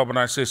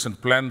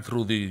decarbonization plan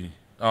through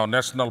our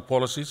national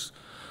policies,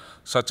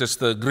 such as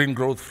the Green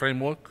Growth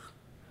Framework,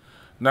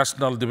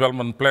 National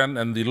Development Plan,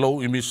 and the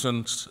Low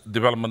Emissions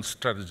Development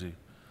Strategy,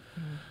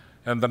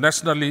 and the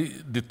nationally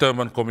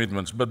determined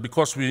commitments. But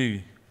because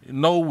we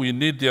know we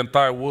need the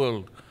entire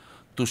world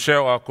to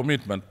share our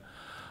commitment,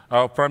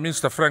 our Prime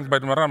Minister Frank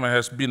Bainimarama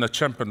has been a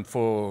champion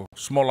for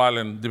small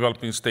island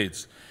developing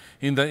states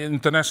in the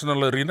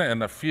international arena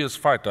and a fierce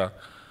fighter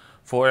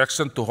for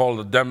action to halt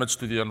the damage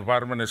to the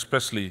environment,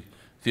 especially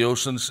the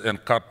oceans,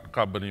 and cut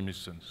carbon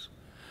emissions.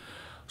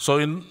 So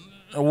in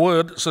a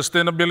word,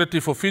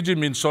 sustainability for Fiji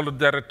means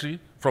solidarity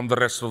from the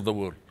rest of the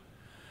world.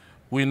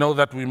 We know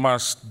that we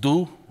must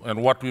do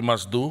and what we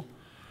must do,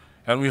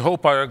 and we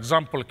hope our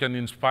example can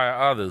inspire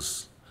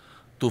others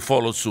to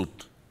follow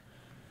suit.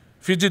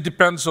 Fiji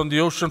depends on the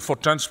ocean for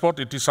transport.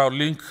 It is our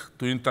link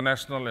to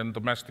international and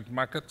domestic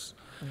markets,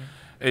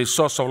 a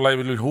source of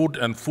livelihood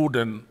and food,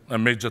 and a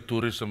major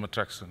tourism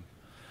attraction.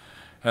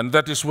 And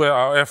that is where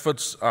our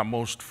efforts are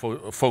most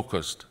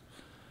focused.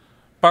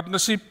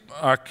 Partnerships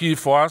are key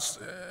for us,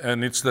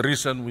 and it's the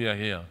reason we are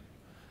here.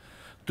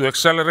 To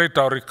accelerate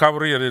our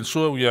recovery and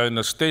ensure we are in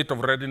a state of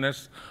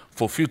readiness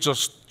for future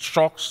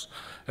shocks,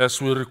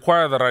 as we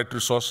require the right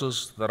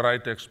resources, the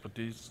right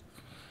expertise,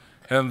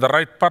 and the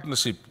right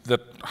partnership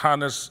that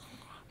harness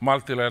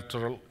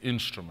multilateral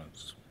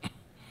instruments.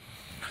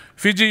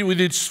 Fiji,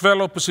 with its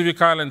fellow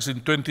Pacific Islands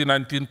in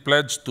 2019,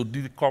 pledged to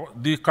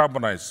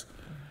decarbonize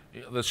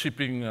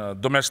the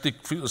domestic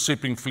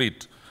shipping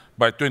fleet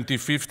by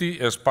 2050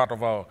 as part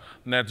of our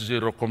net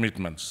zero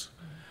commitments.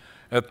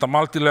 At the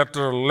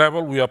multilateral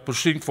level, we are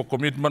pushing for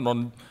commitment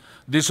on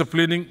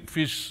disciplining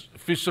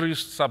fisheries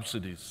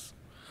subsidies.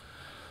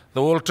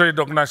 The World Trade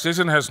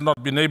Organization has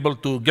not been able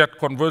to get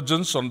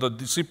convergence on the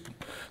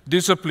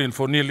discipline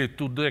for nearly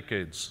 2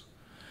 decades.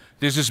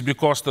 This is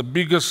because the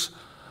biggest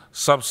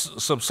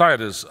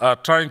subsidies are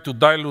trying to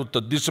dilute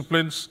the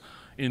disciplines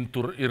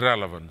into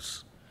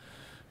irrelevance.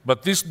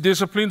 But these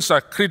disciplines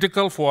are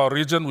critical for our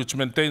region, which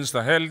maintains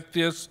the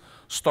healthiest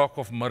stock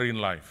of marine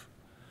life.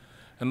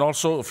 And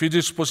also,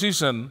 Fiji's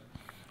position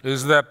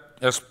is that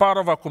as part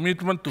of our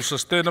commitment to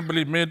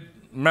sustainably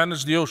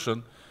manage the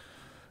ocean,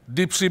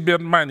 deep sea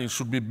bed mining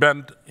should be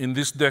banned in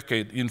this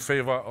decade in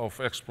favor of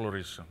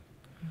exploration.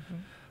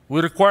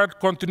 We require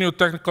continued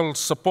technical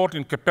support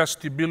in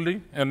capacity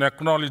building and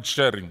knowledge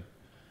sharing.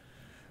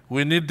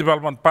 We need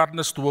development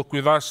partners to work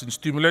with us in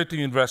stimulating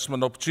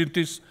investment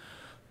opportunities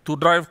to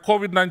drive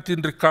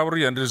COVID-19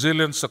 recovery and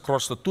resilience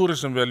across the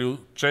tourism value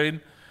chain,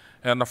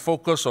 and a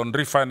focus on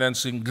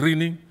refinancing,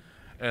 greening,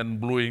 and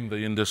blueing the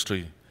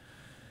industry.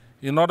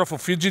 In order for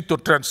Fiji to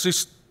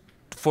transition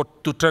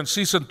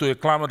to a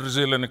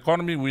climate-resilient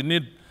economy, we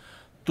need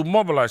to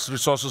mobilize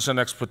resources and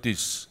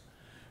expertise.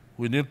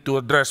 We need to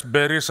address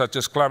barriers such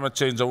as climate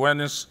change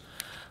awareness,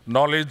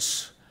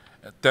 knowledge,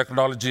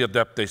 technology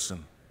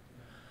adaptation.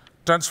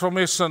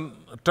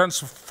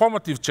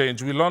 Transformative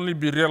change will only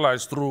be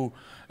realized through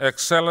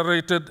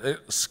accelerated,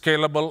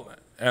 scalable,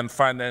 and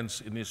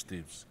finance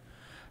initiatives.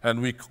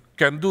 And we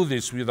can do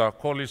this with our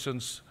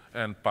coalitions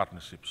and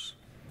partnerships.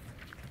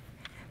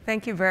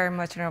 Thank you very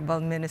much,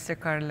 Honorable Minister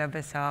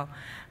Carla-Besao.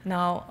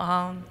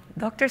 Now,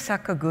 Dr.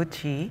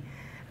 Sakaguchi,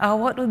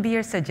 what would be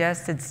your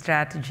suggested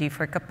strategy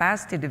for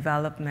capacity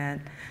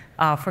development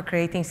for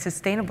creating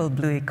sustainable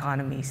blue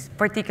economies,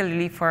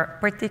 particularly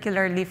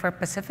for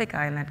Pacific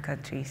Island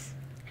countries?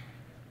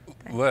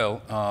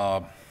 Well,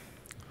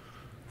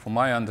 from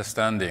my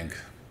understanding,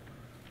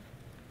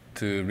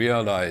 to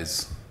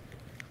realize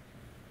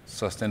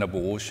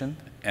sustainable ocean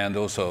and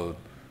also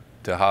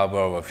to have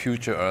our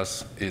future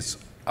Earth is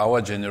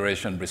our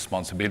generation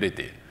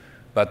responsibility.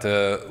 But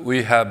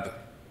we have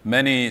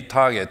many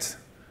targets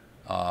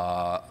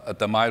at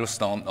the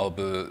milestone of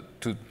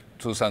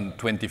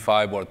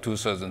 2025 or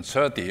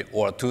 2030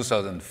 or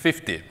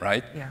 2050,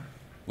 right? Yeah.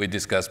 We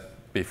discussed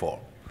before.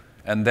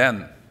 And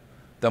then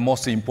the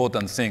most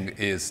important thing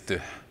is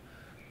to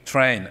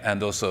train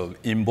and also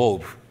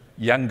involve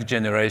young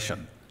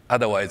generation.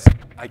 Otherwise,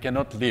 I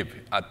cannot live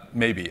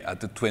maybe at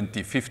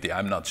 2050,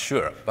 I'm not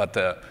sure. But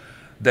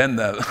then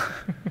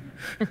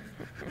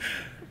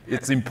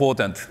it's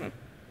important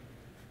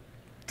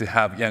to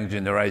have young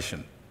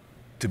generation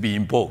to be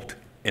involved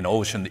in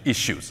ocean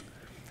issues.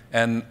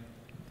 And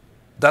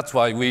that's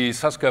why we,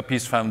 Saskia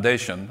Peace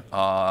Foundation,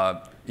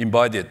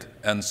 invited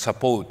and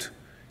support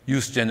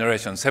youth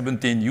generation,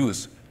 17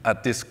 youth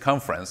at this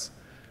conference.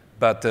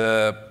 But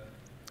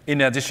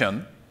in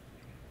addition,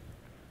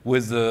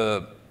 with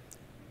the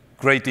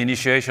great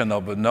initiation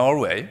of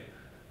Norway,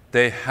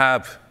 they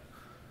have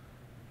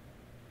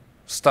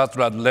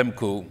Statoil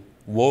Lemco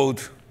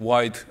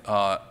worldwide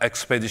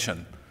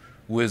expedition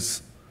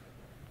with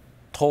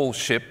tall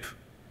ship,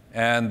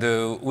 and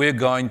we're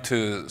going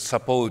to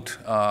support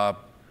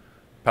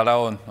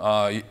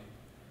Palawan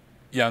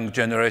young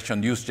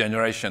generation, youth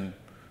generation,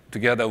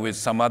 together with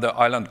some other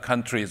island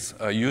countries'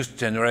 youth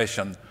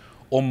generation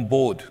on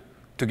board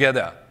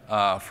together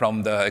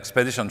from the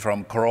expedition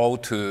from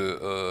Koror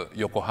to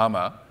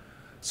Yokohama.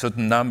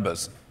 Certain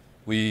numbers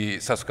we,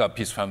 Saskia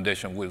Peace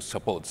Foundation, will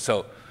support.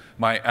 So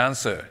my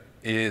answer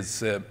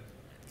is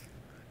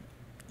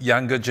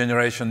younger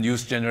generation,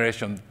 youth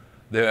generation,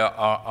 they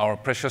are our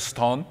precious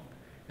stone,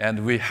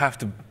 and we have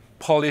to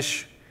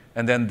polish,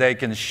 and then they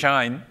can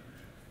shine.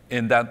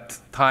 In that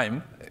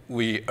time,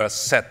 we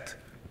set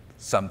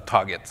some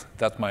targets.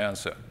 That's my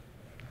answer.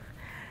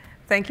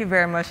 Thank you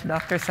very much,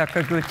 Dr.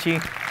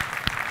 Sakaguchi.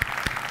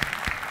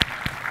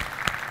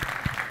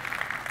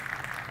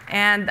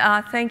 And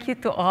thank you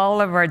to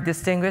all of our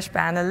distinguished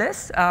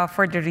panelists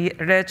for the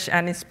rich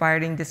and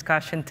inspiring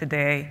discussion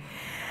today.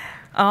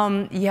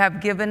 You have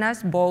given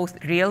us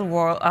both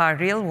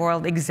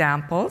real-world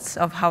examples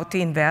of how to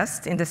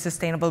invest in the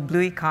sustainable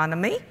blue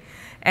economy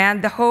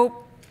and the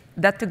hope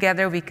that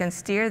together we can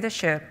steer the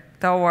ship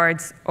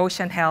towards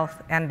ocean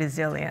health and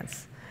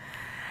resilience.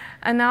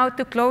 And now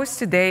to close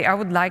today, I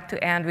would like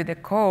to end with a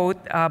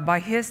quote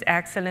by His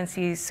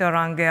Excellency Sir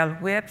Rangel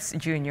Whipps,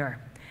 Jr.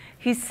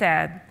 He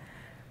said,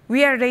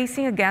 "We are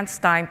racing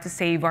against time to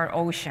save our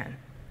ocean.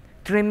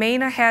 To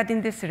remain ahead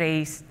in this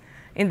race,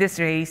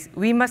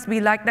 we must be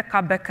like the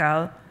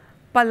Kabekel,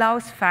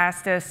 Palau's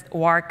fastest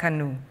war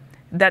canoe,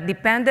 that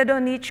depended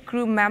on each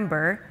crew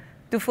member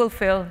to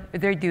fulfill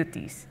their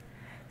duties.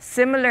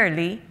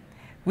 Similarly,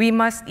 we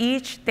must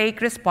each take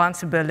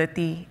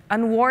responsibility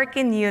and work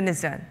in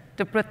unison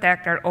to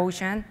protect our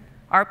ocean,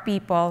 our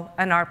people,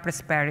 and our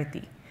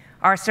prosperity.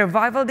 Our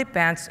survival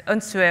depends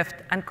on swift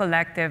and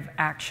collective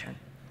action."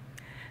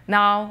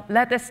 Now,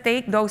 let us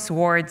take those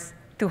words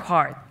to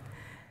heart.